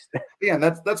the least. Yeah, and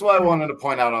that's why I wanted to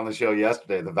point out on the show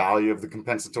yesterday the value of the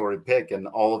compensatory pick and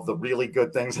all of the really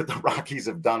good things that the Rockies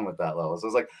have done with that level. So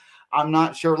it's like, I'm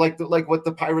not sure, like what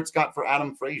the Pirates got for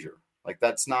Adam Frazier. Like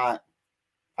that's not.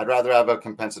 I'd rather have a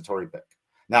compensatory pick.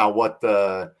 Now, what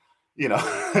the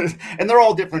and they're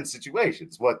all different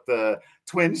situations. What the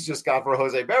Twins just got for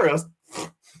Jose Barrios.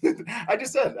 I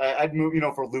just said I'd move,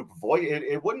 for Luke Voigt.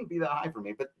 It wouldn't be that high for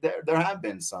me, but there have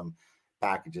been some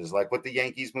packages like what the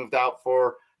Yankees moved out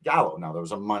for Gallo. Now there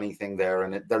was a money thing there,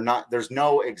 and there's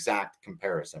no exact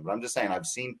comparison. But I'm just saying I've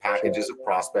seen packages of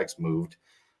prospects moved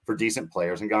for decent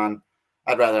players and gone,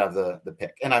 I'd rather have the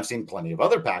pick. And I've seen plenty of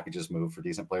other packages move for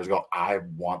decent players go, I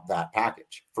want that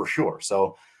package for sure.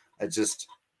 So it's just,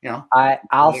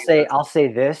 I'll say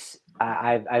this.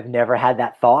 I've never had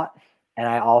that thought. And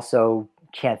I also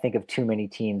can't think of too many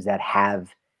teams that have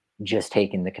just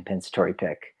taken the compensatory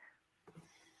pick.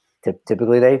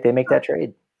 Typically they make that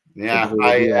trade. Yeah,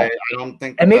 I don't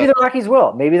think. And maybe the Rockies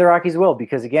will. Maybe the Rockies will,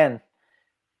 because again,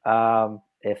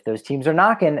 if those teams are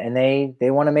knocking and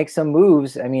they want to make some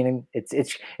moves, I mean,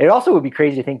 it also would be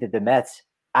crazy to think that the Mets,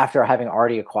 after having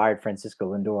already acquired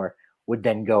Francisco Lindor, would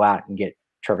then go out and get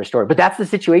Trevor Story. But that's the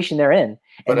situation they're in,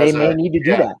 and they may need to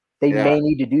do that. They may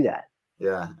need to do that.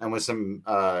 Yeah, and with some,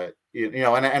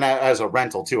 and as a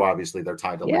rental too, obviously they're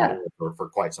tied to Lindor for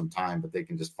quite some time, but they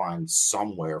can just find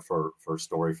somewhere for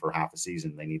Story for half a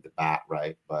season. They need the bat,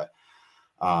 right? But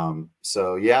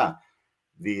so yeah,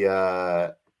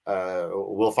 we'll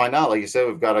find out. Like you said,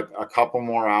 we've got a couple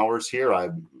more hours here.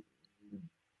 On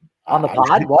the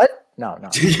pod? What? No.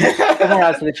 Everyone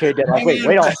else for the trade deadline. Wait,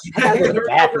 I gotta go to the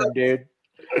bathroom, dude.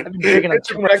 I've been drinking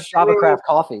too much Strava Craft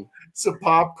coffee. Some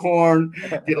popcorn,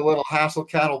 get a little Hassel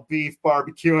Cattle beef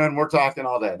barbecuing. We're talking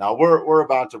all day. Now we're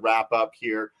about to wrap up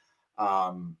here.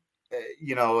 We'll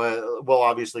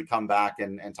obviously come back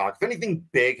and talk. If anything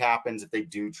big happens, if they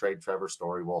do trade Trevor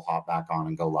Story, we'll hop back on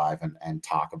and go live and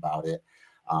talk about it.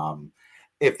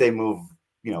 If they move,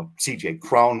 CJ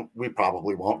Cron, we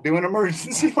probably won't do an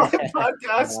emergency live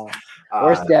podcast.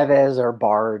 Or Stevez or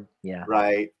Bard. Yeah.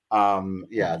 Right.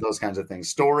 Those kinds of things.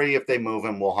 Story, if they move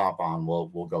him, we'll hop on.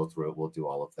 We'll go through it. We'll do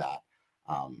all of that.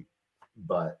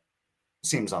 But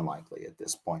seems unlikely at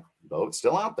this point, though it's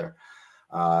still out there.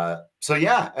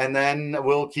 And then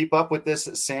we'll keep up with this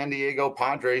San Diego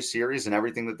Padres series and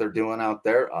everything that they're doing out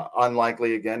there.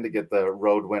 Unlikely again to get the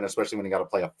road win, especially when you got to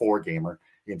play a 4-gamer.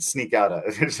 You can sneak out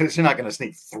you're not going to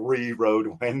sneak 3 road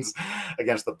wins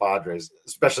against the Padres,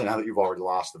 especially now that you've already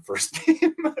lost the first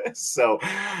game. So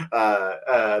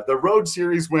the road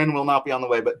series win will not be on the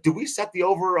way, but do we set the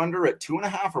over under at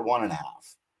 2.5 or 1.5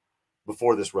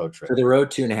 before this road trip? For the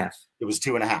road, 2.5. It was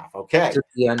 2.5. Okay. Took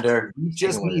the under. You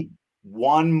just need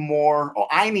one more.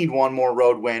 I need one more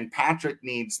road win. Patrick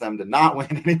needs them to not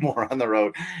win anymore on the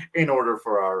road in order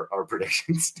for our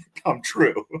predictions to come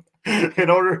true. in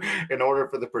order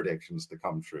for the predictions to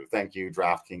come true. Thank you,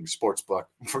 DraftKings Sportsbook,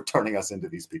 for turning us into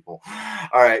these people.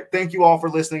 All right. Thank you all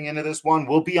for listening into this one.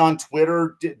 We'll be on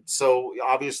Twitter. So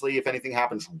obviously, if anything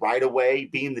happens right away,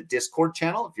 be in the Discord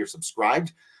channel. If you're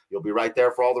subscribed, you'll be right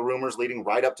there for all the rumors leading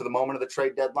right up to the moment of the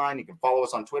trade deadline. You can follow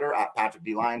us on Twitter at Patrick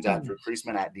D. Lyons, at Drew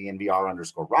Creasman, at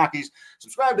DNVR_Rockies.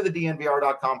 Subscribe to the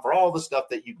DNVR.com for all the stuff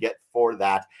that you get for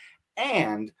that.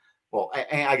 And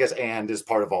I guess is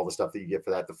part of all the stuff that you get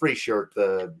for that. The free shirt,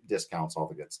 the discounts, all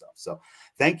the good stuff. So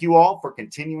thank you all for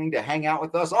continuing to hang out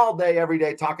with us all day, every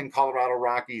day, talking Colorado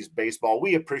Rockies baseball.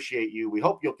 We appreciate you. We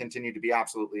hope you'll continue to be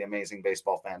absolutely amazing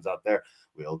baseball fans out there.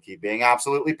 We'll keep being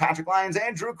absolutely Patrick Lyons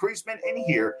and Drew Creasman in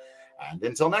here. And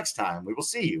until next time, we will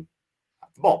see you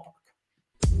at the ballpark.